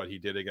do what he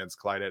did against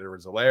Clyde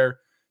Edwards-Helaire,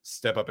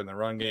 step up in the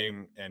run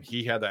game. And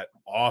he had that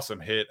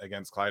awesome hit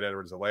against Clyde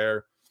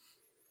Edwards-Helaire.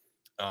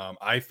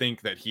 I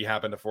think that he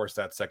happened to force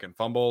that second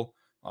fumble.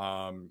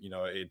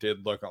 It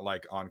did look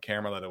like on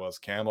camera that it was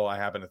Campbell. I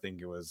happen to think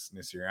it was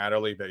Nasir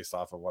Adderley based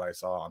off of what I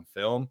saw on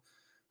film.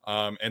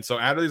 And so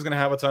Adderley's going to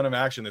have a ton of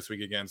action this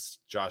week against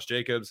Josh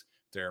Jacobs,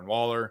 Darren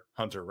Waller,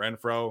 Hunter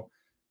Renfrow.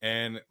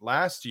 And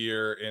last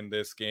year in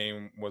this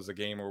game was a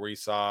game where we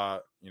saw,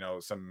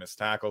 some missed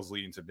tackles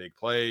leading to big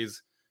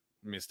plays,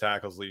 missed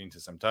tackles leading to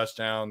some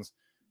touchdowns.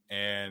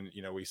 And,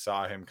 we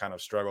saw him kind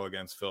of struggle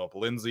against Philip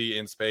Lindsay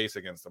in space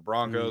against the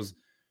Broncos.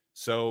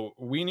 So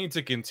we need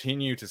to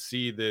continue to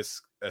see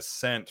this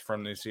ascent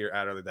from Nasir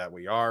Adderley that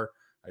we are.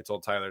 I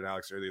told Tyler and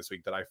Alex earlier this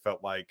week that I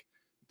felt like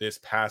this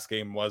past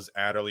game was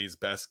Adderley's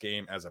best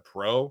game as a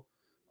pro.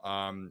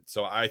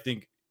 So I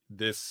think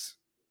this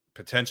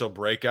potential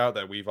breakout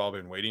that we've all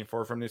been waiting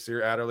for from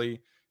Nasir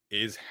Adderley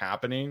is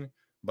happening,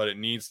 but it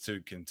needs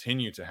to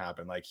continue to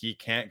happen. Like, he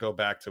can't go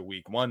back to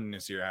week one,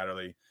 Nasir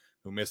Adderley,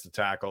 who missed a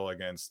tackle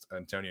against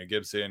Antonio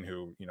Gibson,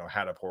 who,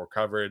 had a poor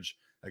coverage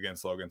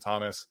against Logan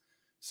Thomas.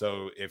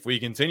 So if we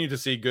continue to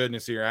see good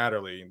Nasir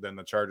Adderley, then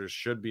the Chargers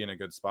should be in a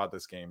good spot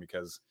this game,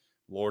 because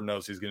Lord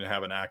knows he's going to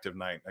have an active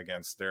night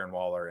against Darren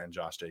Waller and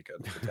Josh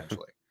Jacobs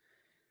potentially.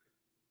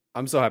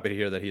 I'm so happy to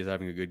hear that he's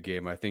having a good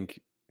game. I think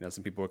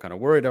some people were kind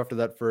of worried after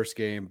that first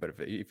game, but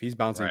if he's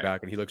bouncing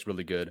back and he looks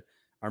really good,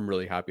 I'm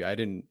really happy. I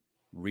didn't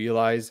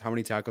realize how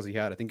many tackles he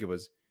had. I think it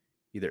was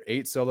either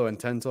 8 solo and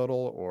 10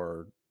 total,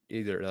 or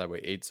either that way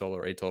 8 solo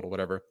or 8 total,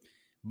 whatever.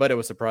 But it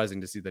was surprising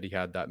to see that he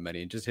had that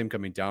many, and just him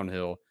coming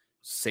downhill,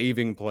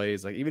 saving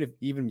plays. Like I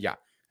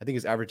think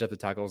his average depth of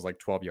tackle is like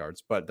 12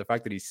 yards, but the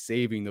fact that he's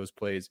saving those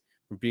plays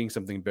from being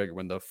something bigger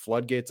when the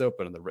floodgates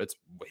open and it's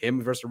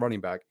him versus a running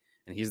back,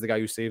 and he's the guy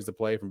who saves the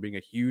play from being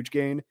a huge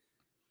gain.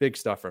 Big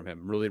stuff from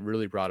him. Really,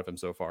 really proud of him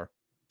so far.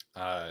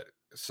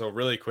 So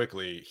really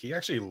quickly, he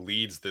actually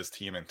leads this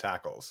team in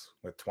tackles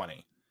with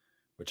 20,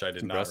 which I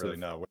did not really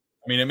know.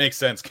 I mean, it makes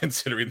sense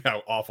considering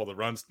how awful the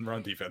run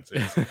defense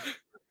is.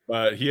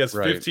 But he has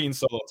 15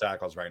 solo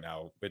tackles right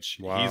now, which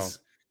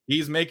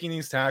he's making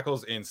these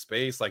tackles in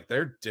space. Like,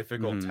 they're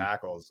difficult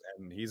tackles,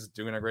 and he's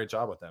doing a great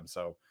job with them.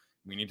 So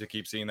we need to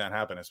keep seeing that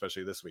happen,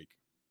 especially this week.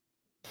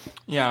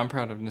 Yeah, I'm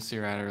proud of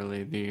Nasir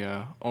Adderley,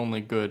 the only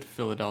good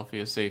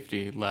Philadelphia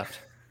safety left.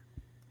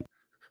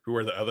 Who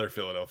are the other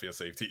Philadelphia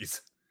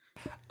safeties?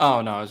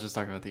 Oh, no, I was just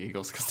talking about the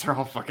Eagles because they're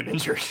all fucking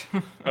injured.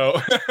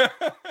 Oh,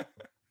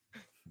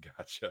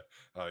 gotcha.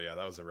 Oh, yeah,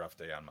 that was a rough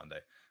day on Monday.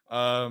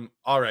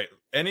 All right.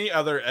 Any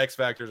other X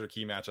factors or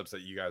key matchups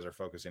that you guys are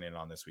focusing in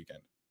on this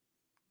weekend?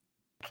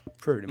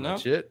 Pretty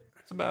much it.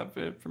 That's about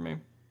it for me.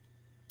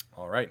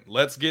 All right.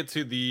 Let's get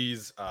to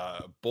these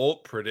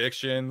bolt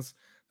predictions.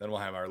 Then we'll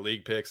have our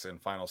league picks and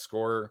final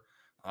score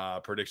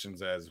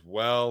predictions as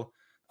well.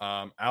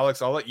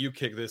 Alex, I'll let you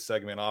kick this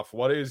segment off.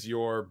 What is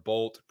your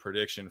bolt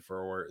prediction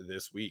for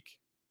this week?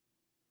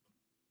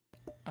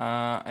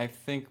 I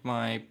think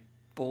my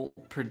bolt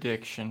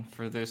prediction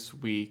for this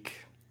week,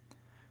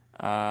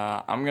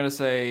 I'm going to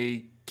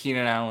say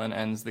Keenan Allen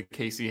ends the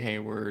Casey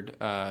Hayward,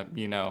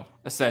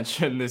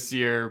 ascension this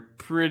year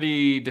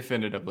pretty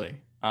definitively.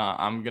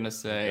 I'm going to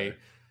say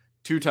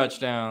 2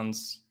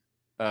 touchdowns,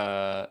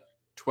 12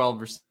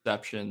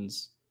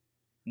 receptions,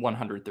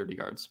 130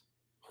 yards.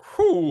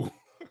 Whew.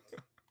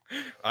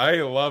 I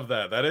love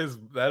that. That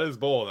is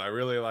bold. I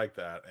really like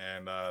that.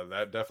 And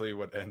that definitely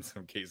would end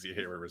some Casey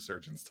Hayward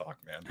resurgence talk,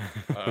 man.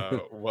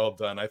 Well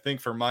done. I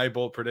think for my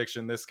bold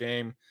prediction this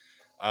game,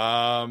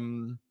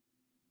 let's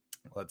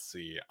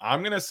see. I'm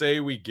going to say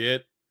we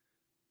get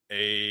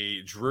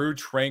a Drew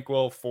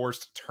Tranquil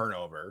forced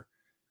turnover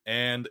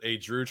and a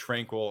Drew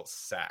Tranquil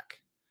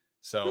sack.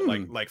 So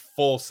like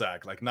full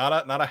sack, like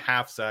not a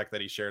half sack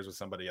that he shares with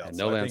somebody else. And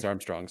no Lance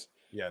Armstrongs.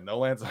 Yeah, no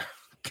Lance.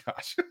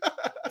 Gosh.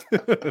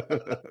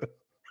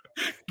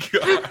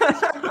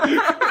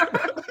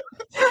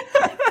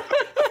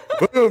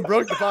 Boom,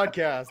 broke the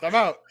podcast. I'm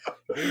out.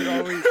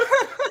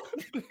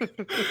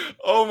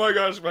 Oh my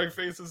gosh, my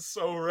face is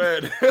so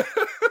red.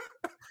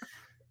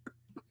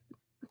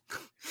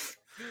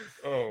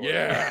 Oh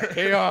yeah,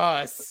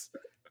 chaos.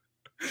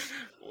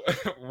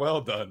 Well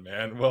done,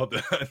 man. Well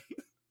done.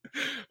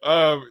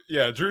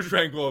 Yeah, Drew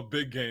Tranquil, a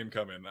big game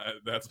coming.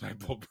 That's my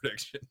bold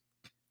prediction.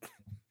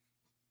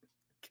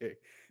 Okay,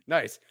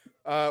 nice.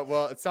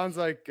 Well, it sounds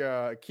like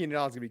Keenan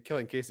Allen's gonna be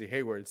killing Casey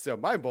Hayward. So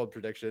my bold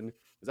prediction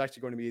is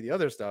actually going to be the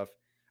other stuff.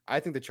 I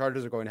think the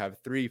Chargers are going to have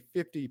 3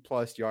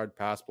 50-plus yard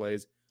pass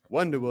plays,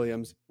 1 to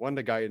Williams, 1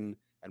 to Guyton,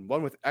 and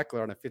 1 with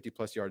Eckler on a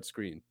 50-plus yard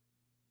screen.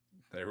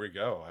 There we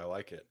go. I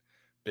like it.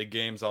 Big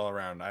games all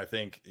around. I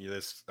think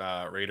this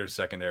Raiders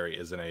secondary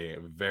is in a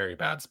very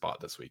bad spot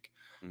this week.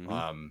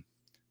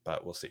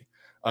 But we'll see.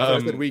 I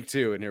said week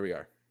 2, and here we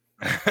are.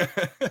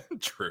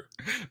 True.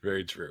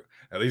 Very true.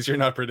 At least you're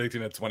not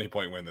predicting a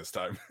 20-point win this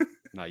time.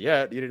 Not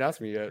yet. You didn't ask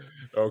me yet.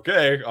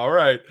 Okay. All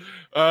right.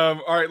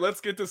 All right.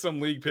 Let's get to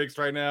some league picks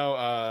right now.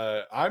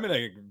 I'm in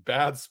a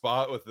bad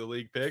spot with the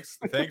league picks.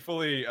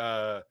 Thankfully,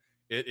 it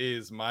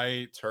is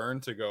my turn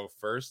to go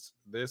first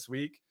this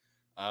week.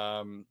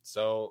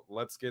 So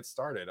let's get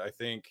started. I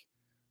think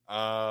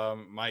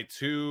my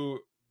 2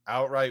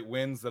 outright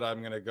wins that I'm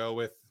going to go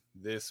with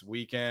this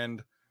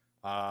weekend,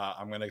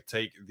 I'm going to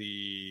take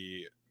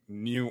the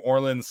New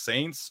Orleans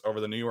Saints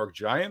over the New York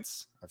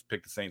Giants. I've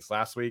picked the Saints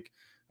last week.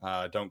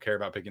 Don't care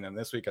about picking them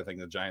this week. I think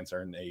the Giants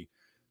are in a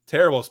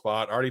terrible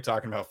spot. Already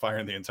talking about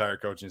firing the entire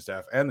coaching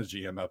staff and the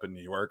GM up in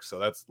New York, so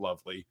that's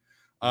lovely.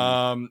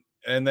 And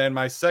then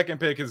my second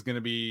pick is going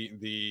to be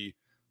the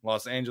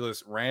Los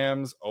Angeles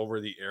Rams over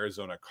the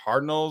Arizona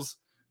Cardinals.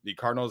 The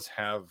Cardinals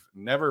have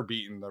never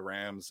beaten the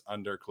Rams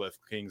under Cliff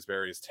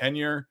Kingsbury's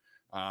tenure.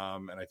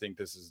 And I think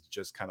this is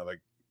just kind of a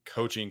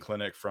coaching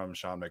clinic from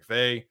Sean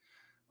McVay.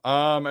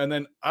 And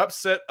then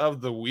upset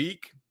of the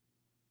week,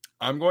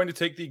 I'm going to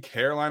take the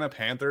Carolina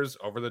Panthers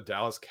over the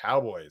Dallas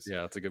Cowboys. Yeah,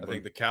 that's a good one. I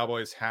think the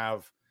Cowboys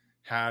have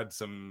had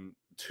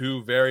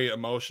two very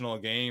emotional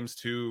games,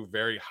 two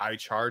very high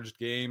charged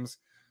games.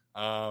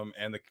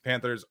 And the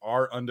Panthers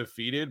are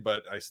undefeated,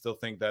 but I still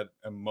think that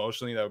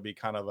emotionally that would be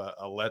kind of a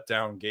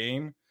letdown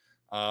game.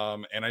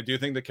 And I do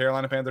think the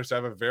Carolina Panthers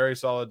have a very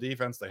solid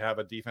defense. They have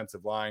a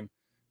defensive line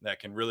that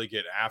can really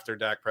get after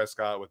Dak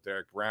Prescott with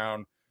Derek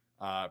Brown,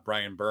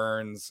 Brian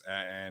Burns,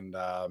 and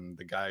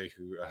the guy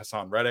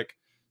Hassan Reddick.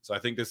 So I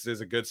think this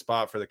is a good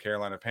spot for the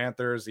Carolina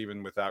Panthers,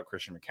 even without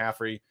Christian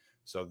McCaffrey.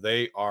 So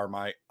they are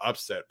my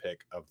upset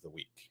pick of the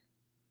week.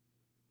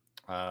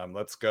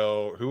 Let's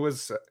go. Who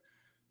was...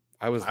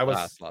 I was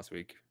last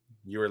week.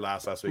 You were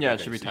last week. Yeah, okay,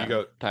 it should be so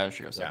Tyler. Tyler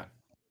should go second.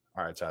 Yeah.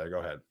 All right, Tyler, go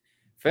ahead.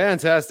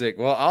 Fantastic.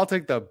 Well, I'll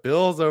take the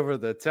Bills over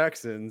the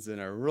Texans in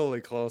a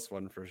really close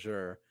one for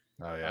sure.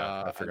 Oh,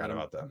 yeah. I forgot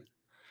about that.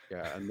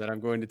 Yeah, and then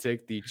I'm going to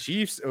take the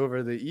Chiefs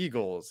over the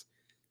Eagles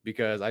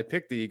because I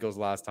picked the Eagles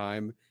last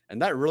time,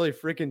 and that really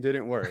freaking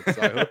didn't work.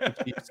 So I hope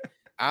the Chiefs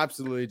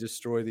absolutely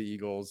destroy the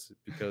Eagles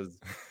because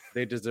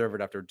they deserve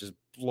it after just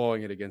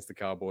blowing it against the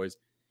Cowboys.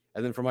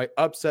 And then for my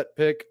upset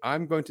pick,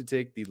 I'm going to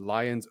take the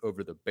Lions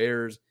over the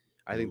Bears.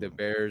 I think the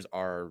Bears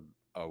are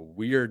a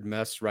weird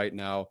mess right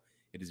now.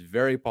 It is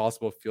very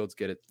possible Fields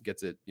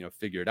gets it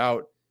figured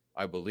out.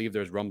 I believe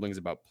there's rumblings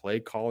about play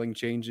calling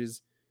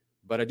changes,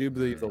 but I do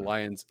believe the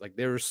Lions,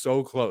 they were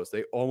so close.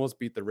 They almost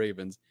beat the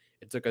Ravens.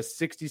 It took a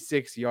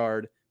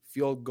 66-yard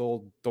field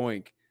goal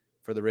doink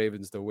for the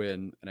Ravens to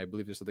win, and I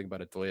believe there's something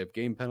about a delay of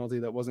game penalty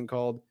that wasn't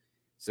called.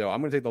 So I'm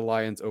going to take the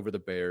Lions over the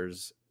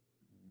Bears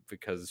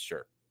because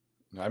sure.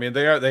 I mean,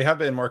 they have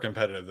been more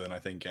competitive than I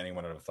think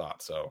anyone would have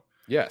thought. So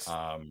yes,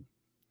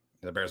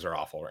 the Bears are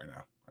awful right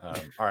now.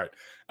 All right,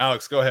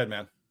 Alex, go ahead,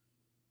 man.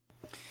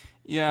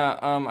 Yeah,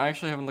 I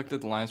actually haven't looked at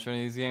the lines for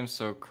any of these games,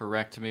 so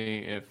correct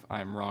me if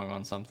I'm wrong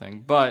on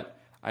something. But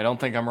I don't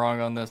think I'm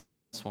wrong on this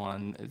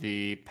one.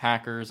 The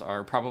Packers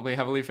are probably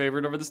heavily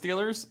favored over the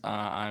Steelers.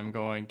 I'm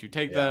going to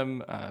take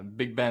them.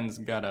 Big Ben's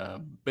got a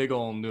big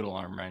old noodle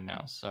arm right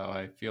now, so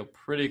I feel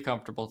pretty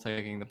comfortable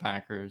taking the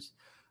Packers.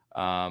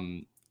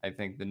 I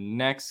think the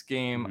next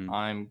game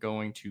I'm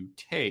going to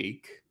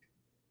take.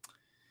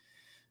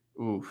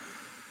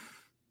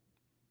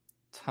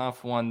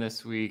 Tough one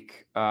this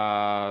week.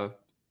 I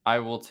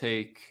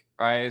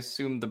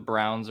assume the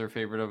Browns are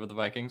favored over the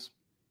Vikings.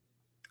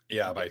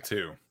 Yeah, by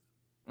 2.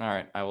 All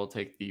right. I will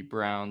take the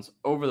Browns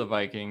over the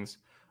Vikings.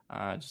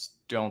 Just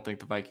don't think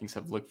the Vikings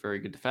have looked very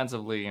good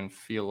defensively and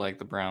feel like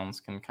the Browns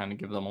can kind of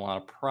give them a lot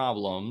of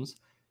problems.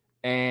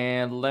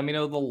 And let me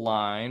know the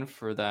line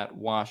for that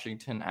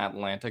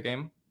Washington-Atlanta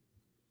game.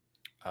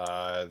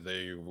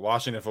 The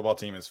Washington football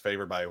team is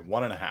favored by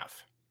 1.5.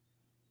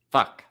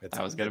 Fuck.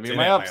 That was going to be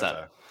my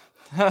upset.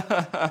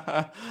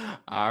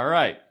 All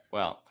right.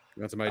 Well.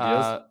 You got some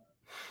ideas?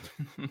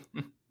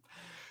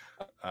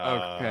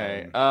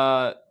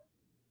 Okay.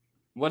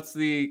 What's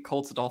the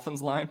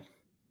Colts-Dolphins line?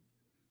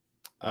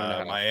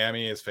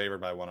 Miami is favored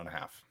by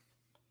 1.5.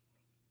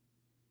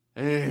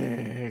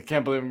 I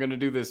can't believe I'm going to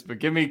do this, but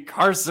give me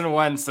Carson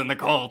Wentz and the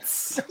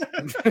Colts.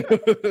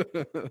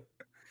 Very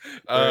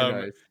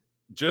nice.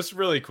 Just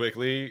really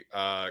quickly,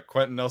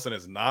 Quentin Nelson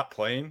is not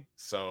playing,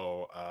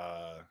 so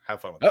have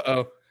fun with that.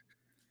 Uh-oh.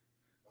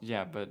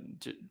 Yeah, but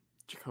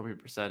Jacoby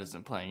Brissett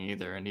isn't playing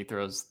either, and he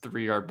throws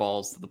 3-yard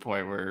balls to the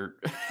point where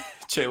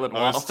Jalen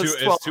Waddle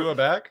is Tua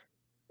back?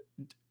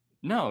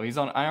 No, he's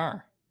on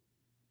IR.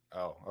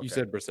 Oh, okay. You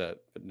said Brissett,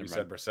 but you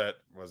said Brissett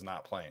was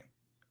not playing.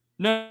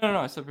 No,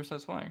 I said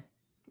Brissett's playing.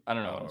 I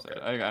don't know what I'm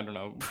saying. I don't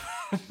know,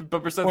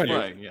 but Brissett's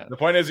playing. Yeah. The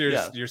point is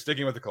you're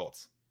sticking with the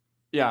Colts.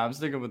 Yeah, I'm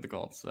sticking with the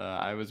Colts.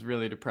 I was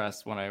really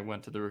depressed when I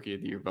went to the Rookie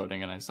of the Year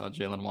voting and I saw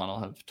Jalen Waddle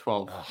have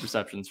 12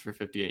 receptions for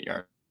 58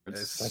 yards.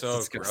 It's so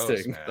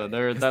disgusting. Gross, man.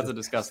 So that's a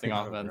disgusting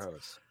offense.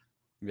 Gross.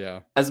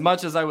 Yeah. As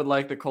much as I would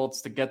like the Colts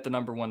to get the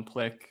number 1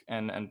 pick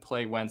and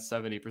play Wentz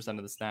 70%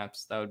 of the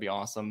snaps, that would be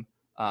awesome.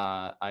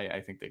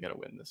 I think they get a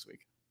win this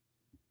week.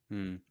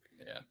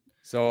 Yeah.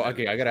 So,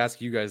 okay, I got to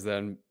ask you guys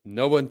then.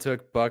 No one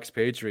took Bucks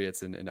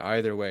Patriots in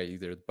either way,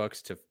 either the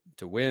Bucks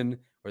to win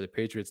or the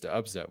Patriots to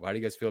upset. How do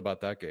you guys feel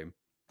about that game?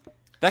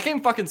 That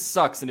game fucking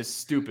sucks and is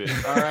stupid,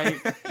 all right?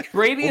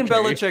 Brady and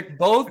Belichick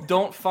both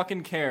don't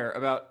fucking care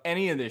about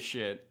any of this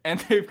shit, and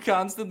they've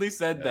constantly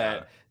said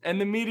that.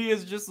 And the media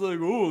is just like,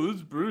 oh, this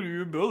is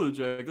Brady and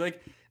Belichick.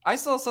 Like, I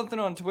saw something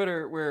on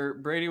Twitter where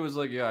Brady was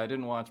like, yeah, I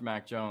didn't watch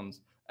Mac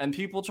Jones. And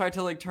people tried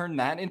to, turn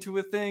that into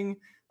a thing.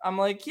 I'm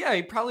like, yeah,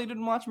 he probably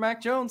didn't watch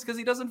Mac Jones because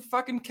he doesn't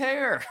fucking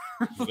care.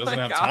 He doesn't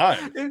have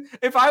time.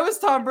 If I was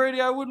Tom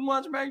Brady, I wouldn't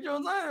watch Mac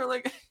Jones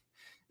either.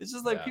 It's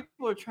just like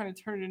people are trying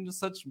to turn it into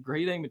such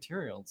grade A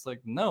material. It's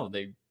like, no,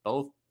 they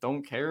both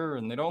don't care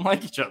and they don't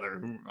like each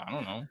other. I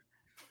don't know.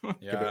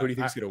 Yeah, but who do you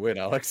think's gonna win,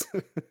 Alex?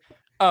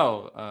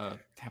 Tampa.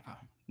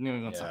 New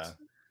England sucks.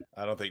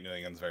 I don't think New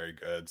England's very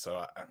good.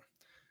 So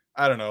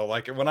I don't know.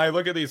 Like when I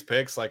look at these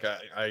picks, like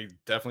I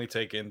definitely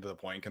take into the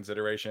point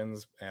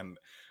considerations, and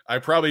I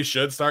probably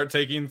should start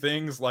taking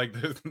things like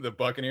the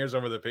Buccaneers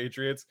over the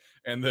Patriots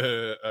and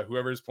the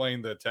whoever's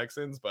playing the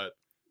Texans. But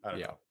I don't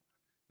know.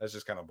 That's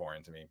just kind of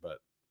boring to me. But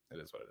it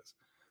is what it is.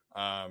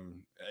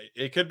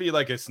 It could be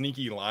like a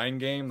sneaky line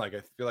game. Like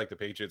I feel like the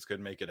Patriots could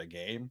make it a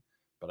game,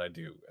 but I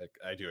do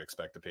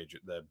expect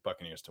the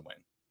Buccaneers to win.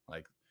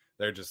 Like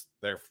they're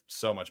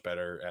so much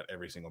better at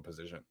every single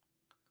position,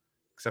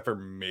 except for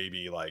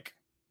maybe like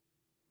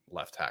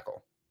left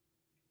tackle.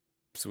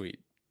 Sweet.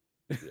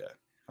 Yeah,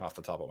 off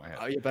the top of my head.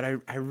 Oh yeah, but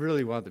I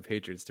really want the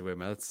Patriots to win,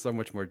 man. That's so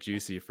much more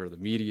juicy for the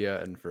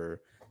media and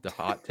for the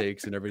hot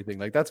takes and everything.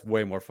 Like that's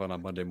way more fun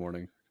on Monday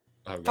morning.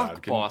 Oh God,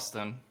 fuck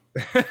Boston.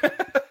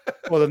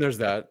 Well, then there's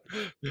that.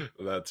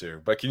 That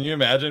too. But can you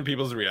imagine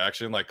people's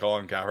reaction, like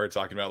Colin Cowherd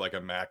talking about like a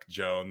Mac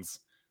Jones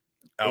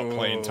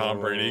outplaying Tom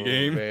Brady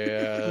game?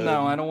 Man.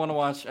 No, I don't want to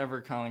watch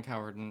ever Colin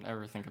Cowherd and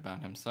ever think about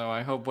him. So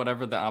I hope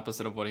whatever the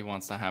opposite of what he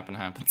wants to happen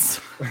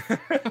happens.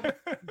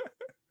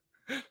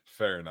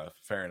 Fair enough.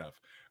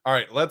 All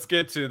right, let's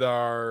get to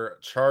our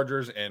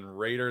Chargers and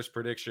Raiders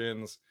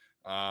predictions.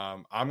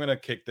 I'm gonna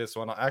kick this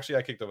one. Actually,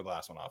 I kicked the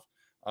last one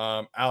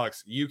off.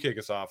 Alex, you kick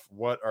us off.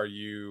 What are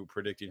you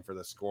predicting for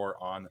the score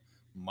on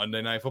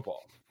Monday Night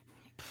Football?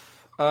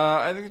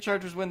 I think the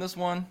Chargers win this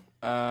one.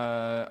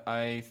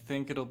 I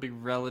think it'll be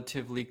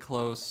relatively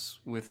close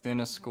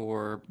within a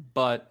score,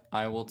 but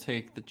I will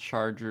take the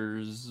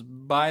Chargers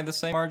by the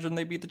same margin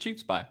they beat the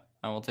Chiefs by.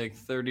 I will take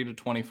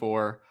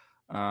 30-24.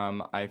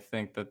 I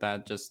think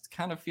that just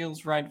kind of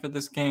feels right for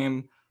this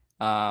game.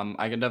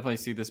 I can definitely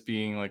see this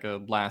being like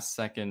a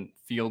last-second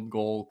field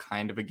goal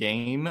kind of a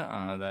game.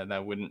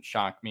 That wouldn't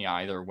shock me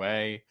either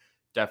way.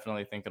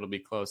 Definitely think it'll be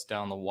close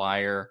down the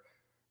wire.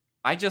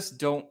 I just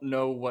don't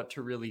know what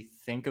to really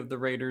think of the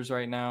Raiders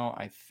right now.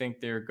 I think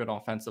they're good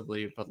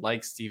offensively, but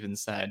like Steven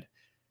said,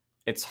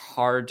 it's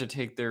hard to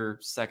take their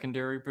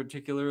secondary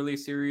particularly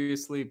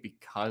seriously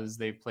because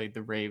they played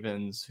the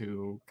Ravens,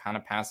 who kind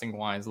of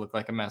passing-wise look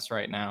like a mess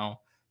right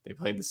now. They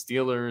played the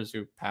Steelers,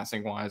 who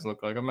passing-wise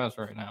look like a mess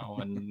right now.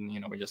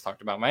 And, we just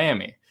talked about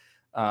Miami.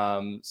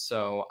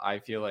 So I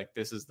feel like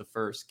this is the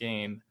first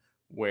game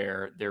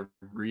where they're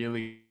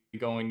really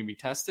going to be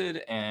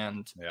tested.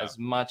 And as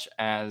much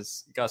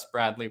as Gus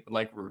Bradley would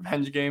like a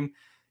revenge game,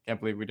 can't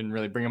believe we didn't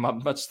really bring him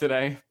up much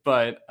today.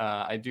 But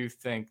I do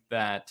think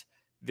that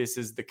this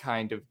is the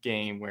kind of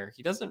game where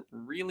he doesn't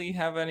really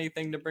have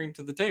anything to bring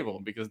to the table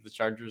because the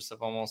Chargers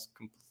have almost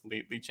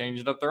completely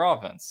changed up their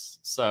offense.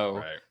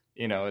 So,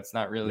 it's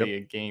not really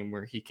a game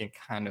where he can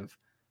kind of,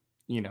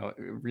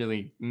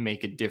 really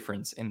make a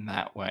difference in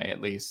that way,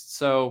 at least.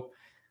 So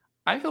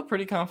I feel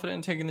pretty confident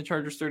in taking the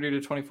Chargers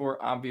 30-24.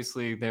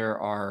 Obviously, there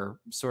are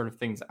sort of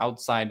things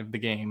outside of the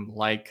game,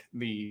 like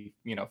the,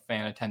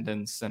 fan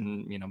attendance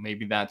and,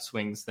 maybe that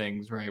swings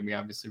things, right? We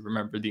obviously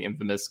remember the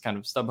infamous kind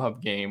of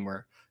StubHub game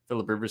where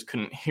Phillip Rivers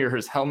couldn't hear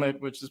his helmet,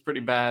 which is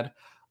pretty bad.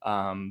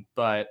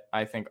 But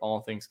I think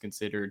all things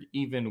considered,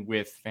 even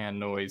with fan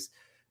noise,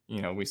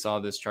 we saw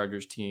this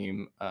Chargers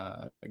team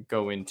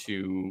go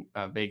into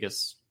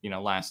Vegas,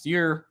 last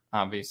year,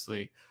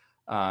 obviously,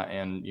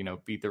 and,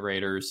 beat the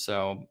Raiders.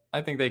 So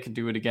I think they could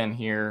do it again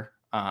here.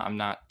 I'm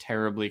not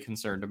terribly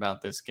concerned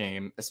about this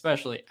game,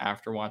 especially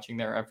after watching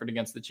their effort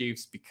against the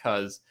Chiefs,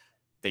 because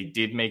they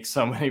did make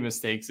so many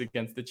mistakes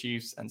against the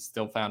Chiefs and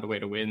still found a way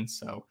to win.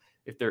 So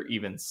if they're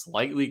even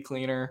slightly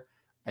cleaner,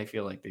 I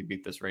feel like they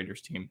beat this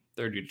Raiders team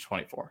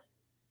 30-24.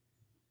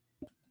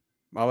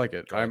 I like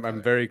it.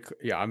 I'm very,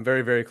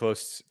 very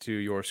close to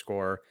your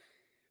score.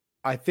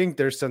 I think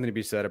there's something to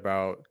be said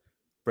about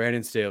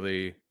Brandon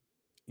Staley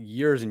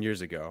years and years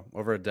ago,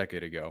 over a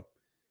decade ago.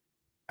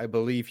 I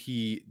believe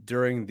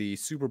during the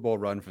Super Bowl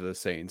run for the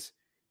Saints,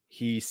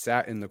 he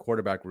sat in the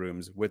quarterback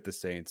rooms with the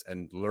Saints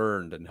and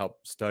learned and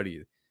helped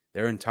study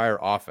their entire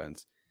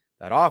offense.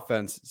 That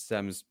offense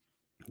stems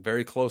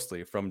very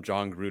closely from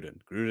John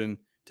Gruden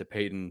to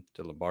Peyton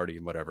to Lombardi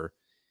and whatever.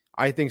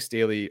 I think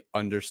Staley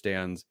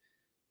understands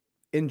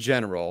in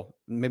general,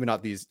 maybe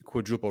not these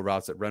quadruple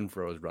routes that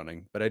Renfro is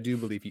running, but I do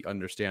believe he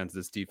understands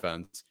this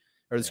defense,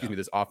 or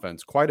this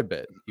offense quite a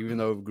bit. Even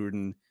though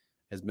Gruden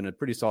has been a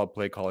pretty solid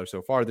play caller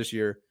so far this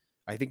year,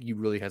 I think he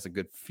really has a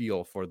good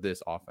feel for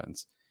this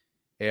offense.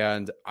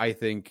 And I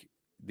think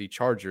the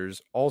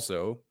Chargers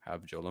also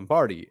have Joe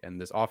Lombardi and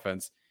this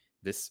offense,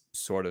 this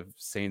sort of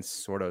Saints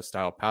sort of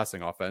style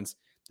passing offense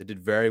that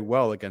did very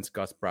well against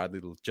Gus Bradley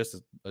just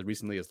as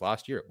recently as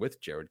last year with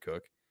Jared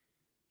Cook.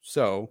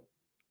 So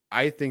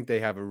I think they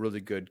have a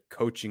really good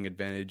coaching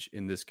advantage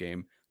in this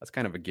game. That's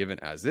kind of a given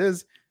as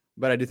is,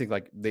 but I do think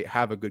like they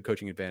have a good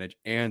coaching advantage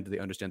and they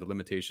understand the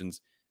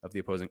limitations of the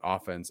opposing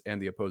offense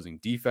and the opposing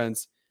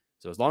defense.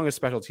 So as long as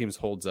special teams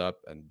holds up,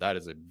 and that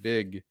is a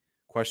big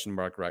question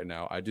mark right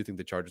now, I do think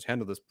the Chargers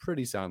handle this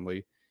pretty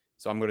soundly.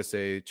 So I'm going to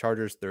say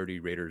Chargers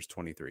 30, Raiders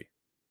 23.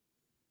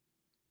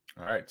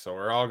 All right. So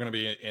we're all going to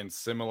be in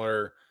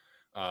similar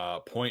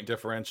point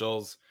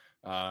differentials.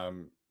 I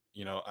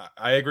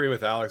agree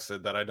with Alex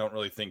that I don't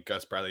really think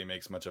Gus Bradley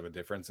makes much of a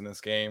difference in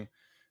this game.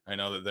 I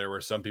know that there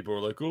were some people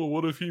who were like, oh,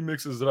 what if he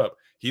mixes it up?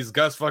 He's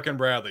Gus fucking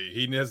Bradley.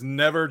 He has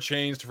never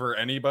changed for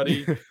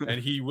anybody, and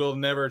he will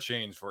never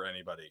change for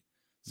anybody.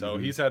 So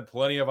he's had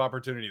plenty of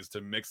opportunities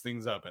to mix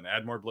things up and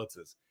add more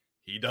blitzes.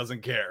 He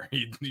doesn't care.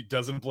 He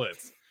doesn't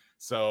blitz.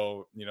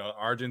 So,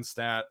 Arjun's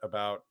stat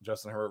about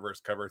Justin Herbert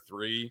versus cover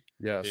 3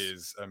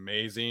 is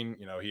amazing.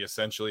 He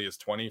essentially is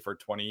 20 for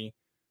 21,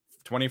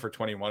 for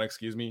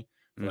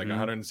like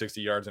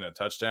 160 yards and a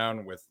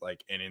touchdown with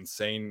like an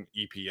insane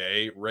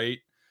EPA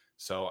rate.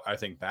 So I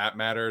think that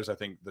matters. I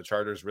think the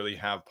Chargers really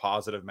have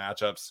positive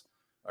matchups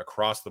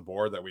across the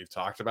board that we've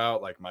talked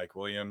about, like Mike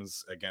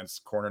Williams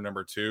against corner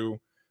number 2,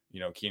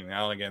 Keenan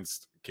Allen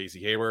against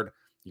Casey Hayward.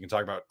 You can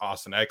talk about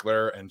Austin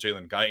Eckler and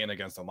Jalen Guyton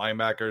against the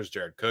linebackers,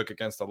 Jared Cook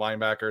against the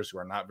linebackers who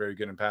are not very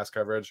good in pass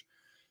coverage.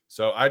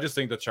 So I just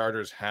think the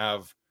Chargers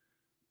have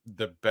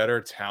the better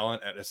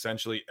talent at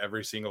essentially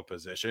every single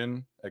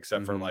position,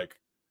 except for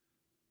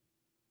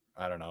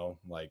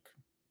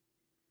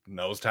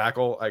nose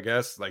tackle, I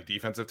guess, like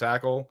defensive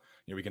tackle.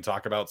 We can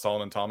talk about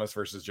Solomon Thomas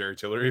versus Jerry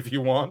Tillery if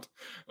you want.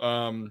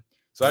 So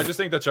I just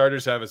think the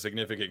Chargers have a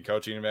significant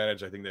coaching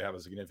advantage. I think they have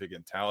a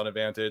significant talent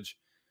advantage.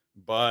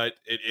 But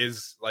it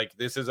is like,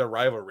 this is a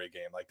rivalry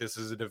game. Like, this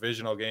is a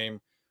divisional game.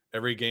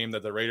 Every game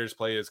that the Raiders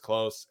play is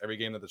close. Every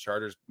game that the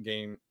Chargers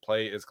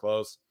play is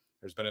close.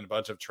 There's been a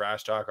bunch of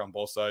trash talk on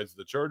both sides.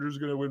 The Chargers are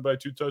going to win by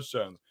 2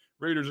 touchdowns.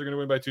 Raiders are going to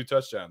win by 2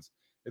 touchdowns.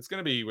 It's going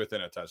to be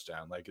within a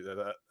touchdown. Like,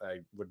 I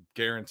would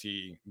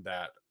guarantee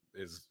that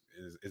is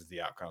the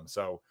outcome.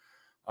 So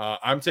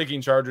I'm taking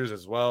Chargers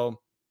as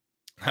well.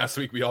 Last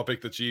week we all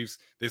picked the Chiefs.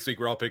 This week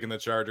we're all picking the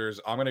Chargers.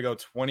 I'm going to go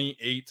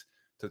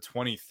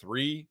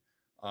 28-23.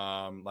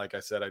 Like I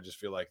said, I just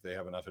feel like they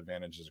have enough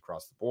advantages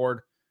across the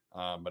board,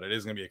 but it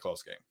is going to be a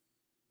close game.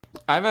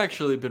 I've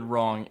actually been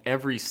wrong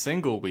every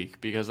single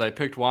week because I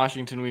picked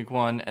Washington week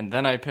 1, and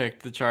then I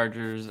picked the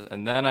Chargers,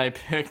 and then I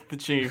picked the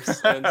Chiefs.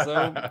 And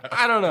so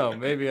I don't know.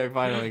 Maybe I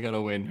finally got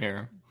a win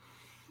here.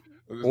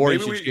 Or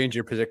maybe you should change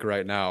your pick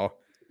right now.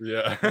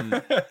 Yeah.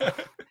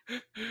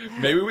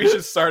 Maybe we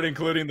should start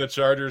including the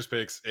Chargers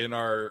picks in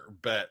our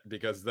bet,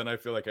 because then I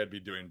feel like I'd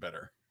be doing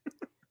better.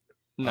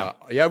 No.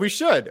 Yeah, we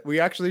should. We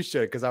actually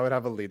should, because I would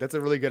have a lead. That's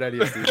a really good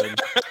idea, Steven.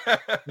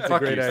 That's a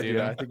great idea.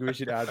 Steven. I think we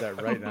should add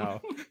that right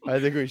now. I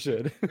think we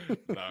should.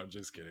 No, I'm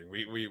just kidding.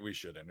 We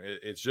shouldn't.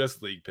 It's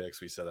just league picks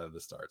we said at the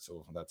start,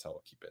 so that's how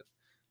we'll keep it.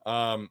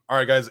 All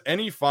right, guys.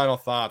 Any final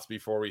thoughts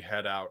before we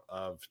head out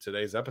of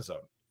today's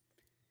episode?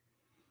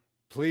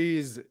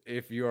 Please,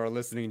 if you are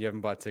listening and you haven't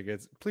bought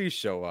tickets, please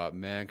show up,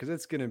 man, because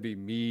it's gonna be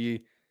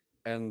me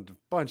and a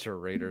bunch of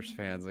Raiders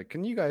fans. Like,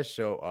 can you guys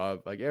show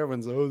up? Like,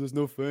 everyone's like, oh, there's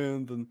no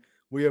fans, and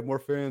we have more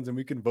fans, and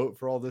we can vote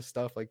for all this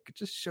stuff. Like,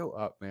 just show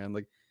up, man.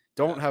 Like,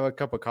 don't have a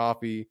cup of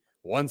coffee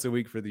once a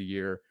week for the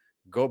year.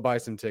 Go buy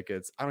some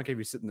tickets. I don't care if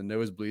you sit in the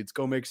nosebleeds.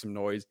 Go make some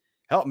noise.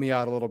 Help me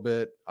out a little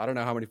bit. I don't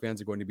know how many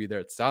fans are going to be there.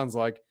 It sounds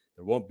like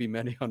there won't be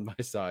many on my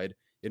side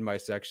in my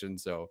section.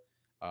 So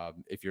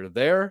if you're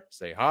there,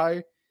 say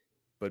hi.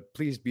 But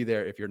please be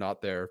there. If you're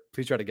not there,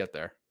 please try to get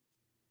there.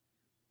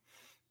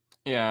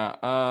 Yeah.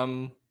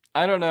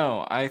 I don't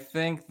know. I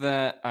think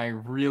that I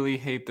really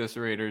hate this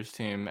Raiders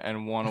team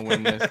and want to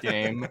win this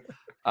game.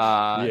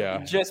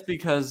 Just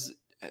because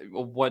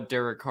of what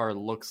Derek Carr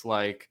looks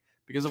like,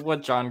 because of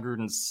what John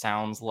Gruden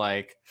sounds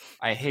like.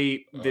 I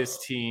hate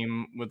this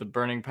team with a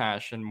burning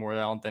passion more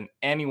than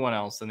anyone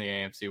else in the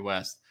AFC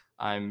West.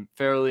 I'm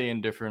fairly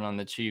indifferent on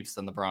the Chiefs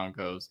and the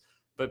Broncos.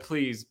 But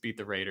please beat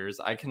the Raiders.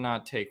 I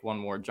cannot take one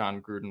more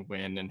John Gruden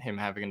win and him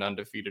having an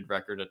undefeated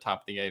record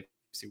atop the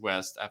AFC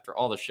West after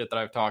all the shit that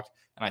I've talked,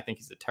 and I think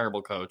he's a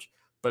terrible coach.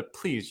 But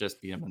please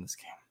just beat him in this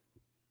game.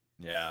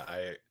 Yeah,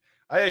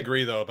 I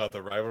agree, though, about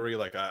the rivalry.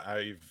 Like,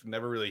 I've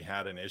never really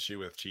had an issue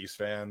with Chiefs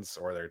fans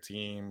or their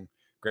team.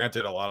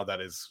 Granted, a lot of that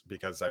is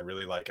because I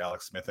really like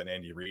Alex Smith and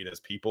Andy Reid as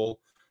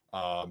people.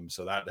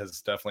 So that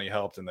has definitely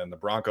helped. And then the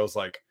Broncos,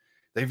 like,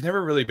 they've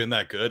never really been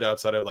that good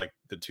outside of like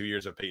the 2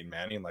 years of Peyton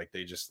Manning. Like,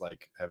 they just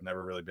like have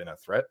never really been a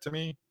threat to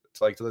me,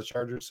 to the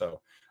Chargers. So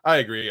I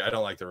agree. I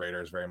don't like the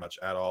Raiders very much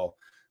at all.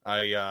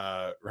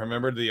 I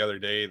remembered the other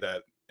day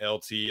that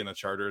LT and the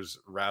Chargers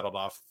rattled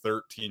off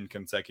 13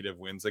 consecutive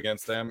wins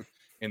against them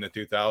in the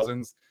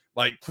 2000s.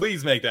 Like,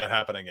 please make that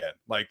happen again.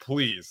 Like,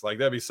 please. Like,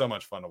 that'd be so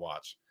much fun to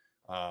watch.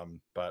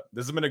 But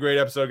this has been a great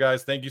episode,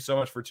 guys. Thank you so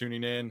much for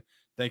tuning in.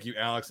 Thank you,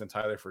 Alex and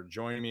Tyler, for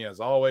joining me as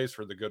always,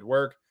 for the good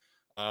work.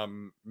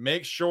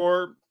 Make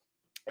sure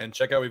and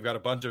check out, we've got a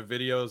bunch of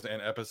videos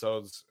and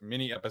episodes,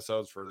 mini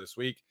episodes for this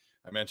week.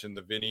 I mentioned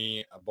the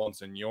Vinny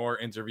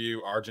Bonsignor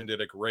interview. Arjun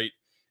did a great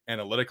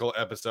analytical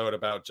episode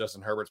about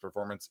Justin Herbert's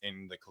performance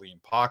in the clean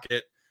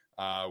pocket,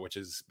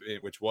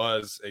 which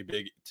was a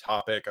big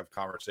topic of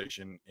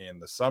conversation in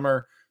the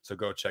summer. So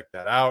go check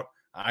that out.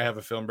 I have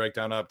a film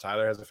breakdown up.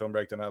 Tyler has a film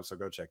breakdown up. So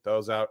go check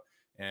those out.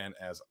 And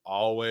as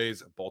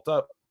always, bolt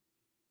up.